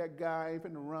I ain't that guy, I ain't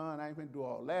finna run, I ain't finna do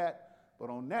all that. But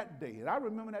on that day, and I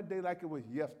remember that day like it was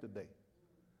yesterday.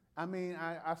 I mean,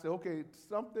 I said, okay,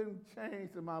 something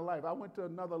changed in my life. I went to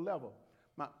another level.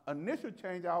 My initial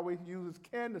change I always use is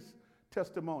Candace's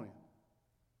testimony.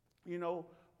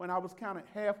 When I was counted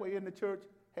halfway in the church,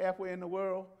 halfway in the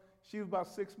world, she was about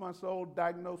 6 months old,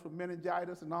 diagnosed with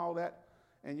meningitis and all that.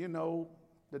 And,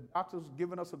 the doctors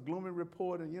giving us a gloomy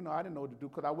report, and, I didn't know what to do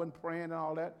because I wasn't praying and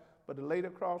all that. But the lady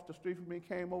across the street from me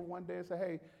came over one day and said,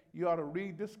 hey, you ought to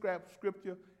read this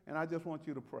scripture, and I just want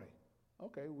you to pray.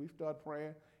 Okay, we started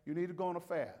praying. You need to go on a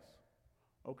fast.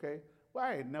 Okay? Well,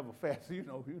 I ain't never fasted. You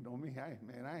know me. I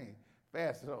ain't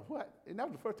fasted. So what? And that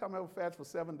was the first time I ever fasted for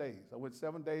 7 days. I went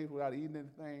 7 days without eating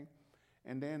anything.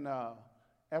 And then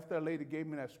after that lady gave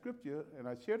me that scripture, and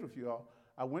I shared with you all,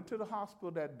 I went to the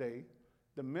hospital that day.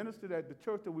 The minister at the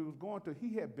church that we was going to,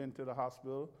 he had been to the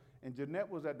hospital, and Jeanette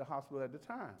was at the hospital at the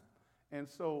time. And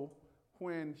so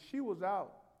when she was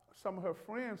out, some of her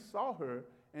friends saw her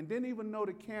and didn't even know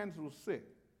that Candace was sick.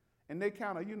 And they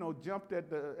kind of, jumped at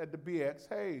the BX.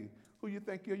 Hey, who you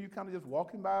think you're? You kind of just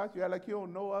walking by us? You act like you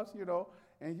don't know us,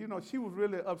 And, she was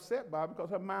really upset by it because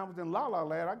her mind was in la-la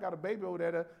land. I got a baby over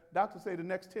there. The doctor say the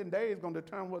next 10 days is going to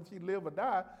determine whether she live or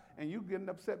die. And you getting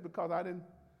upset because I didn't,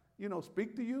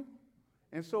 speak to you?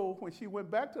 And so when she went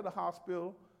back to the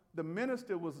hospital, the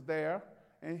minister was there.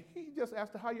 And he just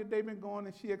asked her, how your day been going?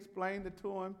 And she explained it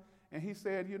to him. And he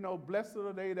said, blessed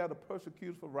are they that are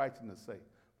persecuted for righteousness' sake,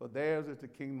 for theirs is the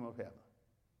kingdom of heaven.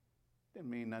 Didn't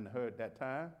mean nothing to her at that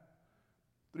time.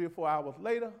 3 or 4 hours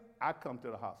later, I come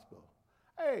to the hospital.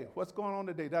 Hey, what's going on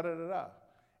today? Da-da-da-da.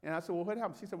 And I said, well, what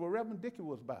happened? She said, well, Reverend Dickey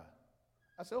was by.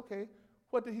 I said, okay,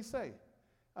 what did he say?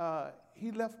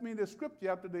 He left me the scripture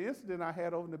after the incident I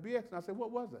had over in the BX. And I said,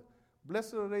 what was it?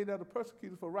 Blessed are they that are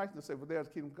persecuted for righteousness' sake, for theirs is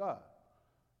the kingdom of God.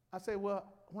 I said, well,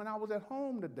 when I was at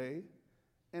home today,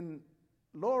 and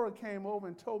Laura came over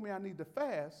and told me I need to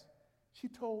fast, she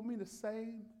told me the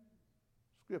same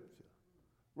scripture.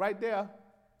 Right there,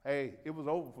 hey, it was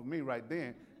over for me right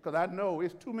then, because I know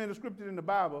it's too many scriptures in the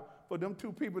Bible for them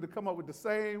two people to come up with the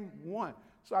same one.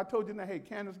 So I told you, hey,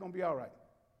 Candace's going to be all right.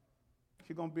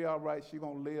 She's going to be all right. She's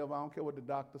going to live. I don't care what the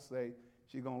doctors say.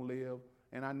 She's going to live.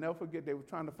 And I never forget, they were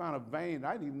trying to find a vein.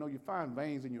 I didn't even know you find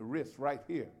veins in your wrist right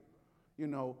here.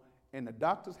 And the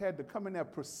doctors had to come in there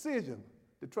precision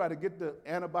to try to get the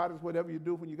antibiotics, whatever you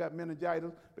do when you got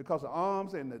meningitis, because the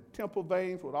arms and the temple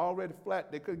veins were already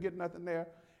flat. They couldn't get nothing there.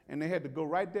 And they had to go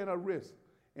right there in her wrist.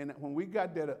 And when we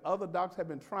got there, the other doctors had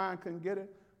been trying, couldn't get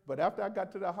it. But after I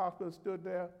got to the hospital, stood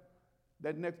there,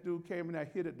 that next dude came in and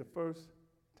hit it the first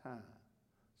time.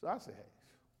 So I said,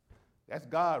 hey, that's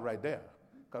God right there.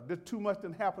 Because there's too much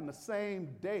that happened the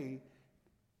same day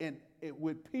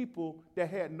with people that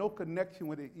had no connection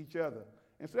with each other.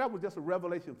 And so that was just a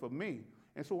revelation for me.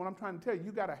 And so what I'm trying to tell you,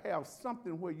 you got to have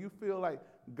something where you feel like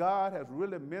God has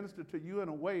really ministered to you in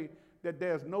a way that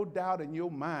there's no doubt in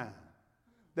your mind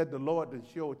that the Lord done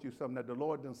showed you something, that the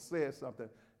Lord done said something,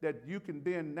 that you can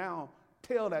then now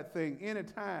tell that thing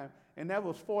anytime. And that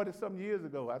was 40-something years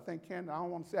ago. I think, Ken, I don't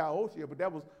want to say how old she is, but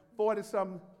that was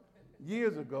 40-something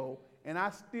years ago. And I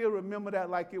still remember that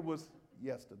like it was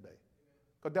yesterday.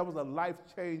 Because that was a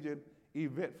life-changing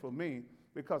event for me,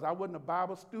 because I wasn't a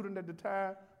Bible student at the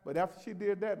time. But after she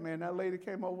did that, man, that lady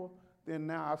came over. Then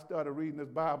now I started reading this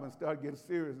Bible and started getting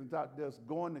serious and not just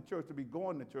going to church to be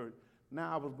going to church.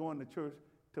 Now I was going to church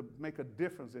to make a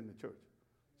difference in the church.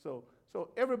 So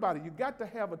everybody, you got to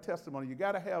have a testimony. You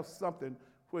got to have something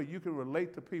where you can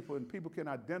relate to people and people can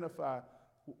identify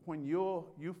when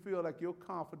you feel like your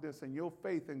confidence and your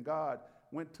faith in God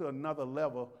went to another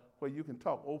level where you can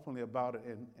talk openly about it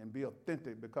and be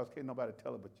authentic, because can't nobody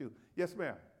tell it but you. Yes,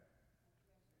 ma'am.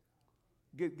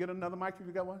 Get another mic if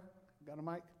you got one. Got a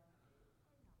mic?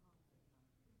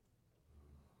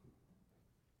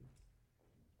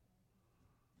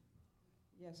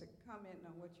 Yes, a comment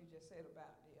on what you just said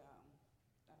about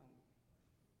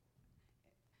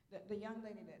the young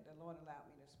lady that the Lord allowed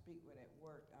me to speak with at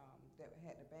work that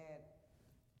had a bad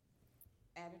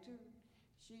attitude.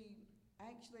 She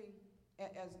actually,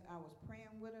 as I was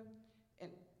praying with her,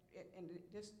 and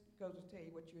this goes to tell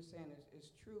you what you were saying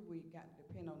is true. We got to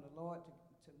depend on the Lord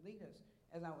to lead us.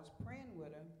 As I was praying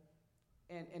with her,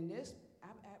 and this,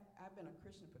 I've been a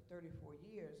Christian for 34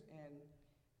 years,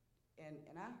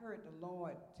 and I heard the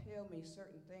Lord tell me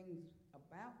certain things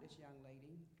about this young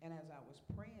lady, and as I was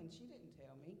praying, she didn't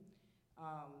tell me.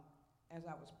 As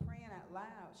I was praying out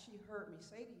loud, she heard me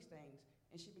say these things,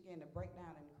 and she began to break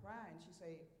down and cry, and she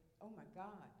said, "Oh my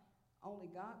God, only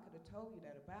God could have told you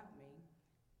that about me,"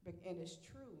 and it's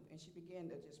true, and she began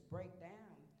to just break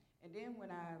down. And then when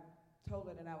I told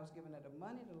her that I was giving her the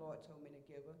money the Lord told me to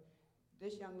give her,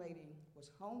 this young lady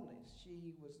was homeless.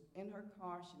 She was in her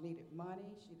car. She needed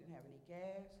money. She didn't have any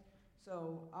gas.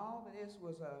 So all of this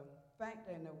was a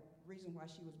factor and the reason why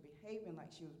she was behaving like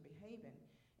she was behaving.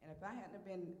 And if I hadn't have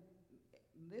been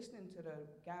listening to the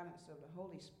guidance of the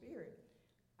Holy Spirit,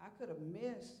 I could have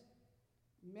missed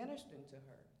ministering to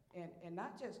her. And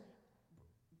not just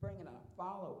bringing a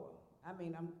follower. I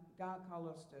mean, God called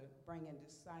us to bring in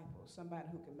disciples, somebody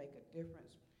who can make a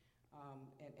difference.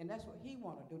 And that's what he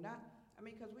want to do.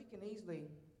 Because we can easily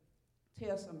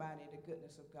tell somebody the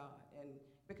goodness of God, and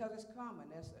because it's common,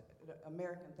 that's the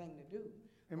American thing to do.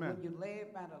 Amen. When you're led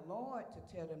by the Lord to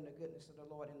tell them the goodness of the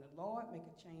Lord, and the Lord make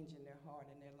a change in their heart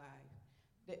and their life,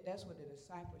 that's where the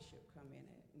discipleship come in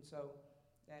at. And so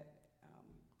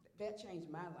that changed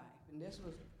my life, and this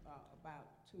was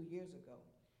about 2 years ago.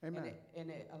 Amen. And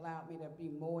it allowed me to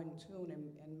be more in tune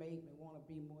and made me want to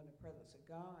be more in the presence of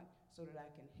God, so that I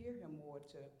can hear him more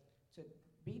to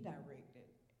be directed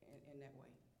in that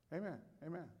way. Amen.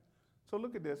 Amen. So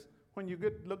look at this. When you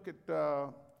look at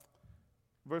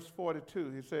verse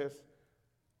 42, he says,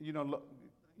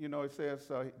 it says,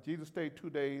 Jesus stayed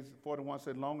 2 days. 41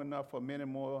 said, long enough for many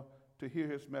more to hear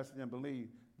his message and believe.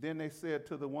 Then they said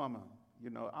to the woman,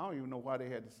 I don't even know why they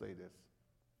had to say this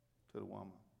to the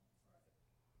woman.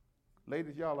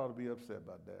 Ladies, y'all ought to be upset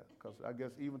about that, because I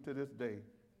guess even to this day,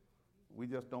 we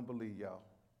just don't believe y'all.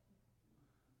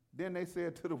 Then they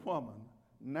said to the woman,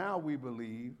 now we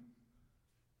believe,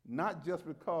 not just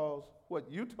because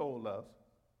what you told us,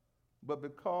 but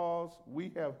because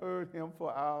we have heard him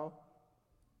for ourselves.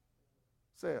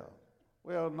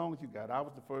 Well, as long as you got it. I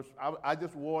was the first. I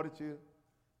just watered you,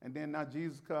 and then now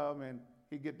Jesus come and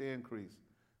he get the increase.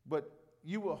 But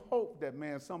you will hope that,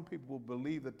 man, some people will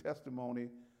believe the testimony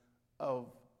of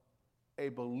a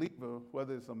believer,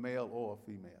 whether it's a male or a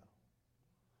female.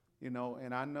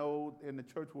 And I know in the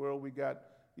church world we got,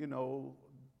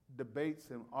 debates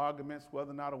and arguments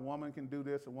whether or not a woman can do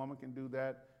this, a woman can do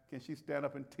that. Can she stand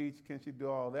up and teach? Can she do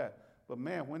all that? But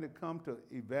man, when it comes to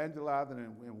evangelizing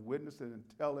and witnessing and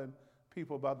telling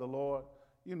people about the Lord,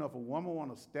 if a woman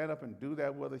want to stand up and do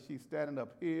that, whether she's standing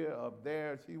up here, up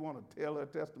there, she want to tell her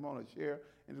testimony, share,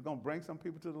 and it's going to bring some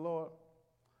people to the Lord,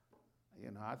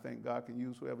 I think God can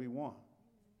use whoever he wants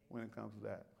when it comes to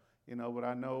that. But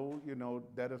I know,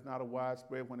 that is not a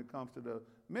widespread when it comes to the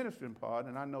ministering part,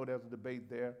 and I know there's a debate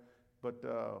there,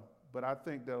 but I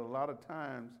think that a lot of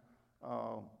times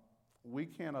we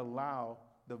can't allow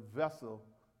the vessel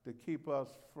to keep us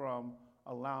from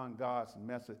allowing God's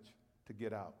message to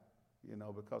get out,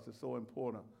 because it's so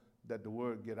important that the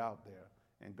word get out there,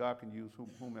 and God can use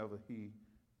whomever he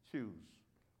chooses,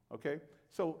 okay?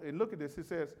 So, and look at this, it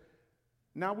says,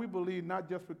 now we believe not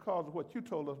just because of what you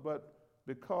told us, but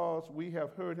because we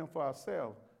have heard him for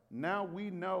ourselves. Now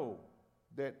we know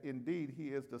that indeed he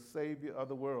is the Savior of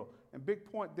the world. And big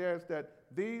point there is that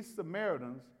these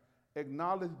Samaritans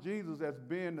acknowledged Jesus as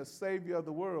being the Savior of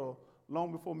the world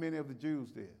long before many of the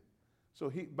Jews did.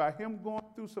 So by him going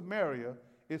through Samaria,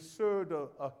 it served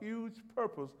a huge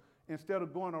purpose. Instead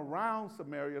of going around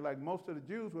Samaria like most of the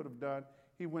Jews would have done,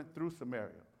 he went through Samaria.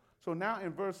 So now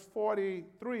in verse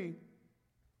 43,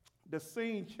 the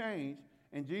scene changed,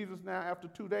 and Jesus now, after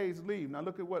 2 days, leave. Now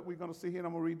look at what we're going to see here, and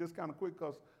I'm going to read this kind of quick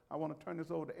because I want to turn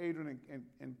this over to Adrian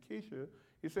and Keisha.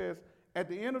 He says, at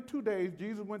the end of 2 days,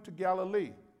 Jesus went to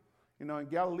Galilee. You know, and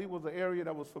Galilee was an area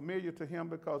that was familiar to him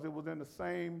because it was in the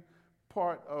same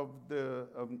part of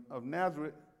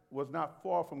Nazareth, was not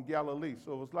far from Galilee.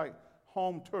 So it was like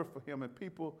home turf for him, and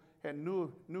people had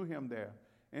knew him there.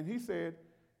 And he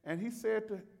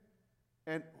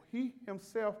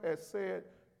himself had said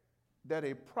that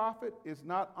a prophet is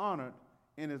not honored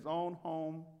in his own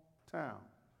hometown.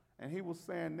 And he was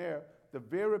saying there, the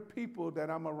very people that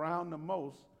I'm around the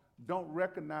most don't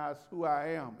recognize who I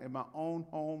am in my own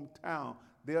hometown.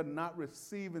 They're not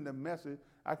receiving the message.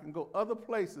 I can go other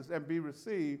places and be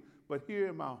received, but here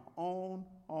in my own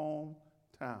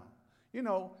hometown. You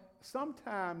know,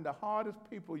 sometimes the hardest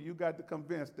people you got to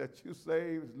convince that you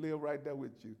saved live right there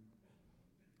with you.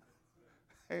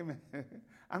 Amen.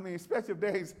 I mean, especially if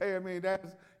they say, I mean,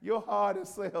 that's your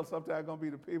hardest sale sometimes going to be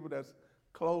the people that's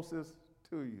closest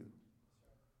to you.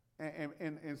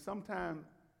 And sometimes,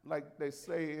 like they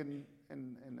say in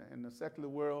the secular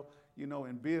world, you know,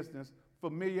 in business,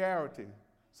 familiarity.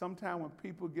 Sometimes when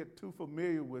people get too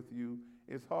familiar with you,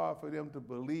 it's hard for them to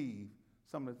believe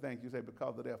some of the things you say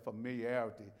because of their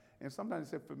familiarity. And sometimes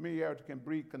they say familiarity can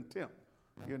breed contempt,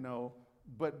 you know.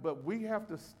 But we have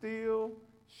to still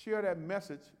share that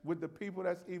message with the people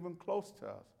that's even close to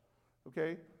us,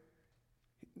 okay?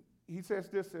 He says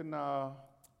this in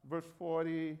verse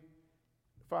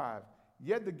 45.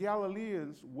 Yet the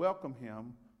Galileans welcomed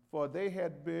him, for they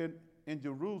had been in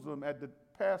Jerusalem at the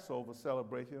Passover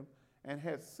celebration and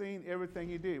had seen everything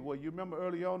he did. Well, you remember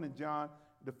early on in John,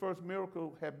 the first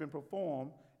miracle had been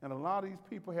performed, and a lot of these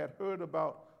people had heard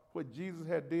about what Jesus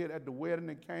had did at the wedding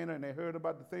in Cana, and they heard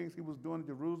about the things he was doing in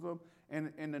Jerusalem,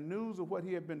 and the news of what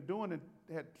he had been doing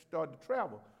had started to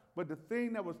travel. But the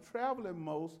thing that was traveling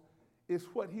most is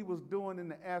what he was doing in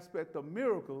the aspect of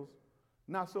miracles,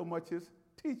 not so much his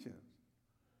teachings.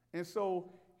 And so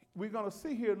we're going to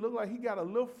see here, it looked like he got a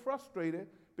little frustrated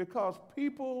because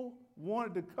people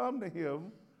wanted to come to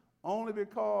him only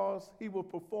because he was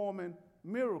performing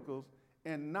miracles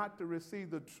and not to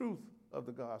receive the truth of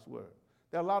the God's word.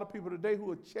 There are a lot of people today who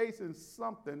are chasing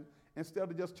something instead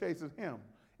of just chasing him.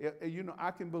 You know,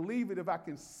 I can believe it if I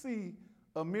can see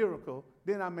a miracle,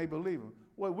 then I may believe him.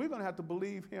 Well, we're going to have to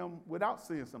believe him without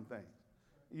seeing some things.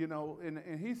 You know,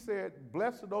 and he said,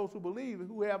 blessed are those who believe and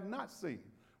who have not seen.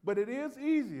 But it is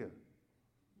easier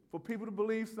for people to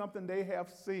believe something they have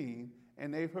seen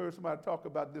and they've heard somebody talk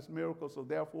about this miracle, so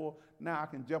therefore now I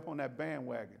can jump on that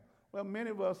bandwagon. Well, many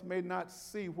of us may not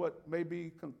see what may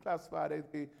be classified as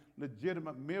a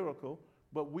legitimate miracle,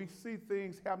 but we see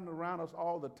things happening around us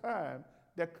all the time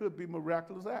that could be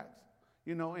miraculous acts.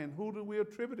 You know, and who do we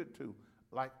attribute it to?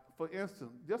 Like, for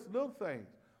instance, just little things.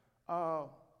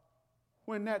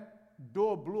 When that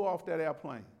door blew off that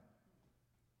airplane,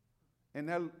 and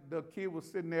the kid was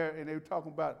sitting there, and they were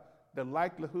talking about the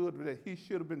likelihood that he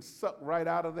should have been sucked right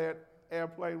out of that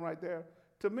airplane right there.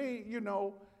 To me, you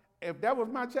know, if that was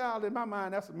my child, in my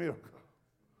mind, that's a miracle.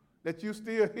 That you're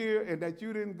still here and that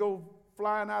you didn't go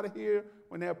flying out of here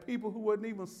when there are people who wasn't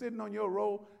even sitting on your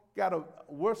row got a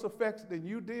worse effects than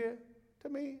you did. To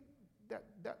me, that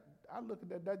I look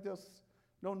at that just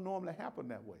don't normally happen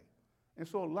that way. And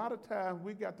so a lot of times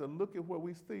we got to look at where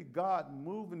we see God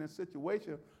moving in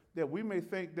situations that we may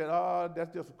think that,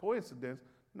 that's just a coincidence.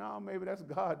 No, maybe that's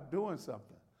God doing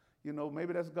something. You know,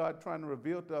 maybe that's God trying to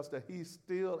reveal to us that he's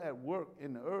still at work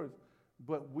in the earth,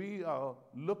 but we are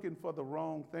looking for the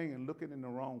wrong thing and looking in the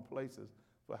wrong places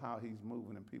for how he's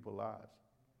moving in people's lives.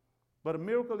 But a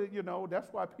miracle, you know,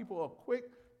 that's why people are quick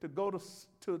to go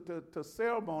to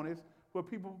ceremonies where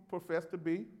people profess to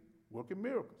be working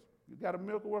miracles. You got a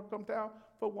miracle worker come down,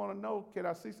 folks want to know, can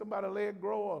I see somebody's leg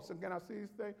grow, or can I see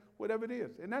this thing, whatever it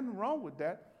is. And nothing wrong with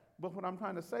that, but what I'm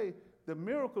trying to say, the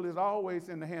miracle is always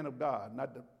in the hand of God,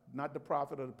 not the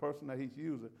prophet or the person that he's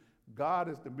using. God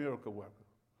is the miracle worker.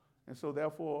 And so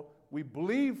therefore, we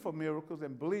believe for miracles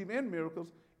and believe in miracles,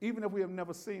 even if we have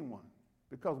never seen one.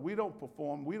 Because we don't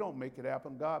perform, we don't make it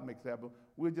happen, God makes it happen.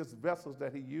 We're just vessels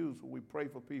that he used when we pray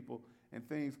for people and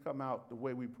things come out the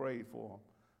way we prayed for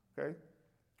them, okay?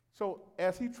 So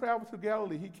as he traveled to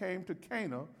Galilee, he came to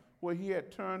Cana, where he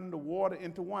had turned the water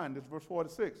into wine. This is verse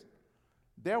 46.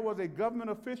 There was a government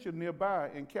official nearby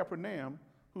in Capernaum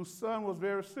whose son was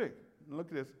very sick. And look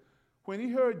at this. When he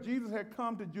heard Jesus had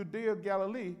come to Judea,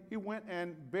 Galilee, he went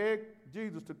and begged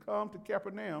Jesus to come to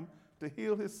Capernaum to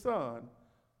heal his son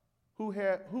who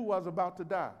was about to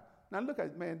die. Now look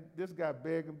at, man, this guy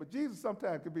begging, but Jesus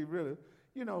sometimes could be really,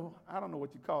 I don't know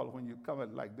what you call it when you come at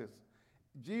it like this.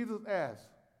 Jesus asked,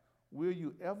 will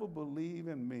you ever believe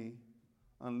in me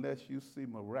unless you see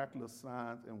miraculous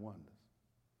signs and wonders?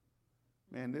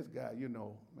 Man, this guy,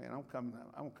 man, I'm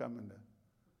coming to,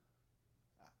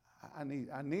 I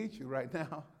need you right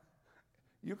now.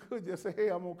 You could just say, hey,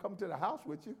 I'm going to come to the house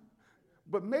with you.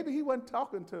 But maybe he wasn't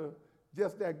talking to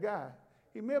just that guy.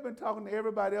 He may have been talking to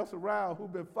everybody else around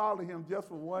who've been following him just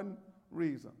for one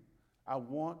reason. I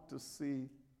want to see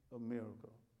a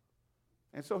miracle.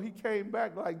 And so he came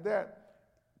back like that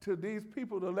to these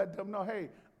people to let them know, hey,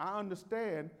 I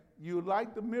understand you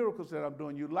like the miracles that I'm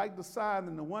doing. You like the signs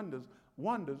and the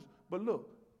wonders, but look,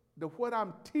 what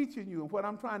I'm teaching you and what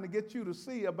I'm trying to get you to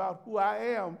see about who I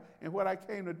am and what I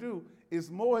came to do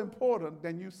is more important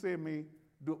than you seeing me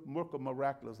work a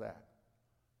miraculous act.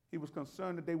 He was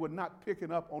concerned that they were not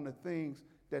picking up on the things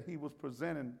that he was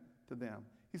presenting to them.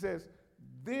 He says,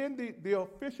 then the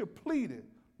official pleaded,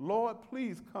 Lord,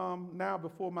 please come now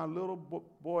before my little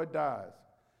boy dies.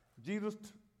 Jesus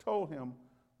told him,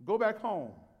 go back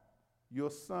home.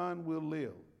 Your son will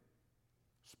live.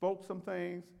 Spoke some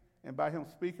things, and by him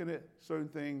speaking it, certain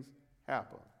things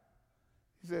happened.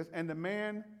 He says, and the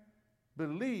man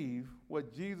believed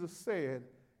what Jesus said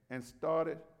and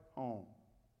started home.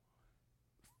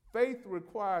 Faith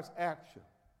requires action,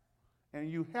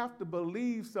 and you have to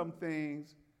believe some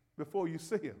things before you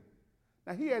see him.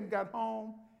 Now, he hadn't got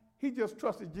home. He just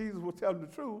trusted Jesus was telling the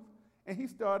truth, and he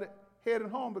started heading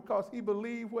home because he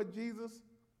believed what Jesus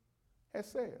had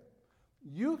said.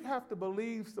 You have to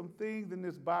believe some things in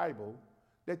this Bible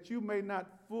that you may not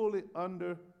fully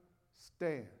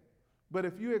understand. But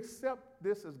if you accept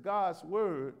this as God's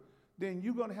word, then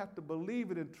you're going to have to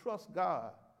believe it and trust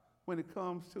God when it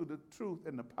comes to the truth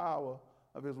and the power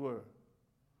of his word.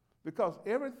 Because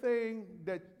everything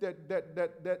that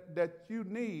you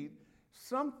need,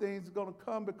 some things are going to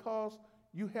come because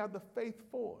you have the faith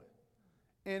for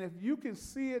it. And if you can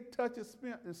see it, touch it,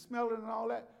 smell it, and all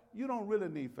that, you don't really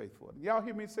need faith for it. Y'all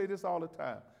hear me say this all the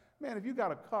time. Man, if you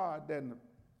got a car out there in the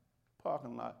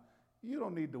parking lot, you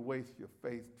don't need to waste your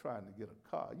faith trying to get a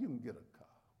car. You can get a car.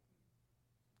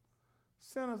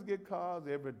 Sinners get cars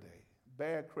every day,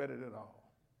 bad credit and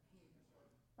all.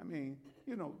 I mean,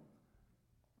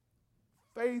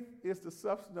 faith is the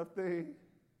substance of things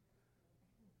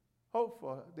hoped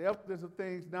for, the evidence of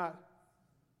things not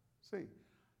seen.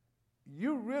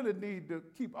 You really need to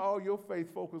keep all your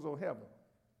faith focused on heaven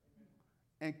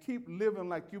and keep living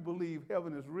like you believe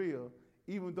heaven is real,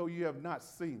 even though you have not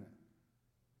seen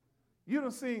it. You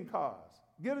done seen cars.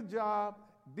 Get a job,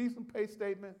 decent pay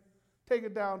statement, take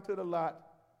it down to the lot,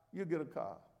 you'll get a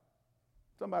car.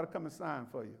 Somebody come and sign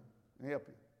for you and help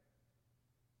you.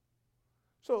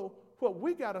 So what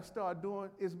we got to start doing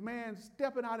is, man,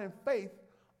 stepping out in faith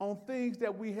on things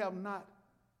that we have not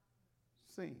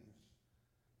seen.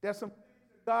 There's some things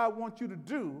that God wants you to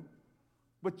do,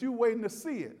 but you're waiting to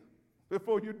see it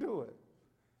before you do it.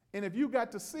 And if you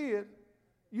got to see it,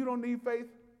 you don't need faith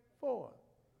for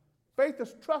it. Faith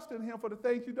is trusting him for the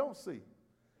things you don't see.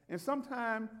 And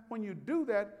sometimes when you do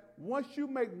that, once you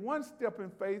make one step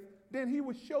in faith, then he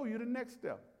will show you the next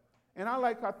step. And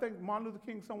I think Martin Luther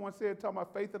King, someone said, talking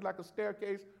about faith is like a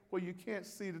staircase where you can't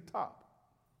see the top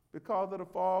because of the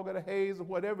fog or the haze or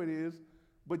whatever it is,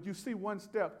 but you see one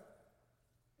step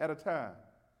at a time.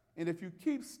 And if you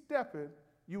keep stepping,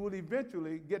 you will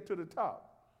eventually get to the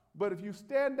top. But if you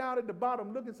stand down at the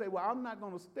bottom, look and say, well, I'm not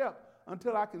going to step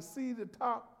until I can see the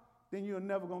top, then you're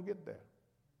never going to get there.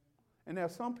 And there are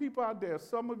some people out there,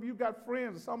 some of you got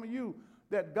friends, some of you,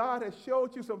 that God has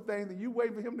showed you some things and you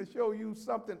wait for him to show you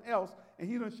something else, and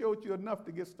he done showed you enough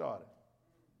to get started.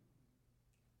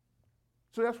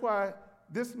 So that's why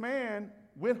this man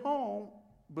went home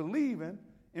believing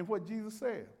in what Jesus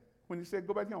said when he said,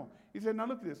 go back home. He said, now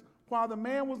look at this. While the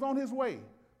man was on his way,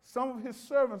 some of his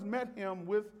servants met him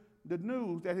with the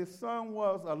news that his son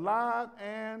was alive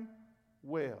and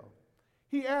well.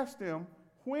 He asked them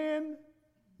when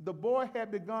the boy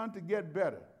had begun to get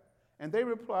better. And they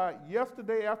replied,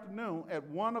 yesterday afternoon at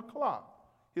 1 o'clock,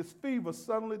 his fever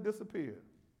suddenly disappeared.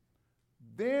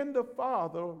 Then the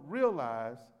father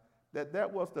realized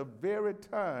that was the very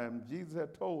time Jesus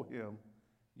had told him,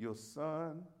 your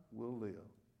son will live.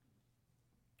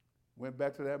 Went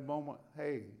back to that moment,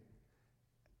 hey,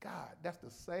 God, that's the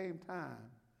same time.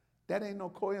 That ain't no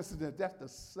coincidence. That's the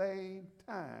same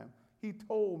time He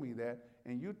told me that,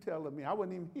 and you telling me, I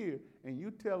wasn't even here, and you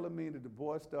telling me that the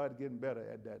boy started getting better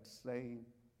at that same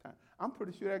time. I'm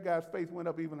pretty sure that guy's faith went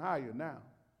up even higher now.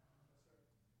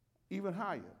 Even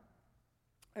higher.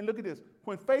 And look at this.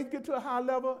 When faith get to a high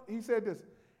level, he said this,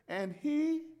 and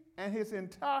he and his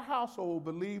entire household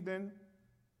believed in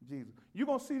Jesus. You're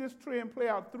going to see this trend play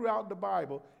out throughout the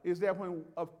Bible, is that when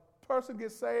a person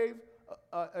gets saved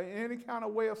in any kind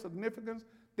of way of significance,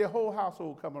 their whole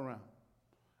household come around.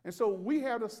 And so we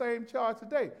have the same charge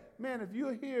today. Man, if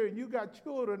you're here and you got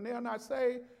children, they're not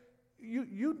saved,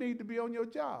 you need to be on your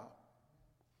job.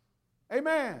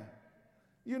 Amen.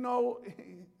 You know,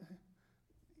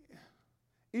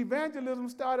 evangelism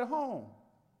starts at home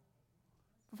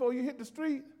before you hit the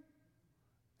street.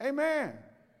 Amen.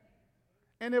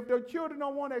 And if their children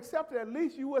don't want to accept it, at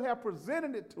least you would have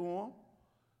presented it to them.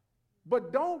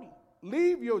 But don't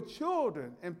leave your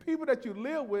children and people that you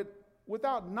live with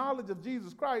without knowledge of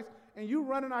Jesus Christ, and you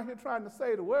running out here trying to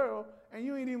save the world, and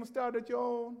you ain't even started your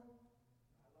own.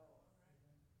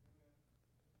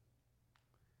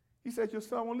 He said, your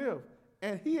son will live.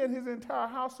 And he and his entire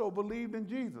household believed in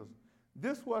Jesus.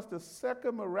 This was the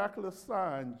second miraculous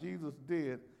sign Jesus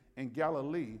did in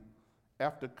Galilee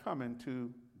after coming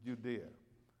to Judea.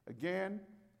 Again,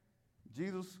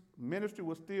 Jesus' ministry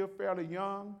was still fairly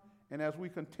young, and as we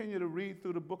continue to read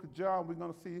through the book of John, we're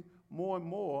going to see more and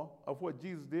more of what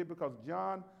Jesus did, because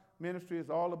John's ministry is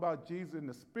all about Jesus and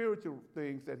the spiritual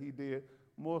things that he did,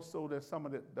 more so than some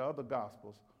of the other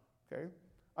gospels. Okay?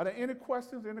 Are there any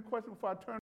questions? Any questions before I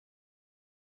turn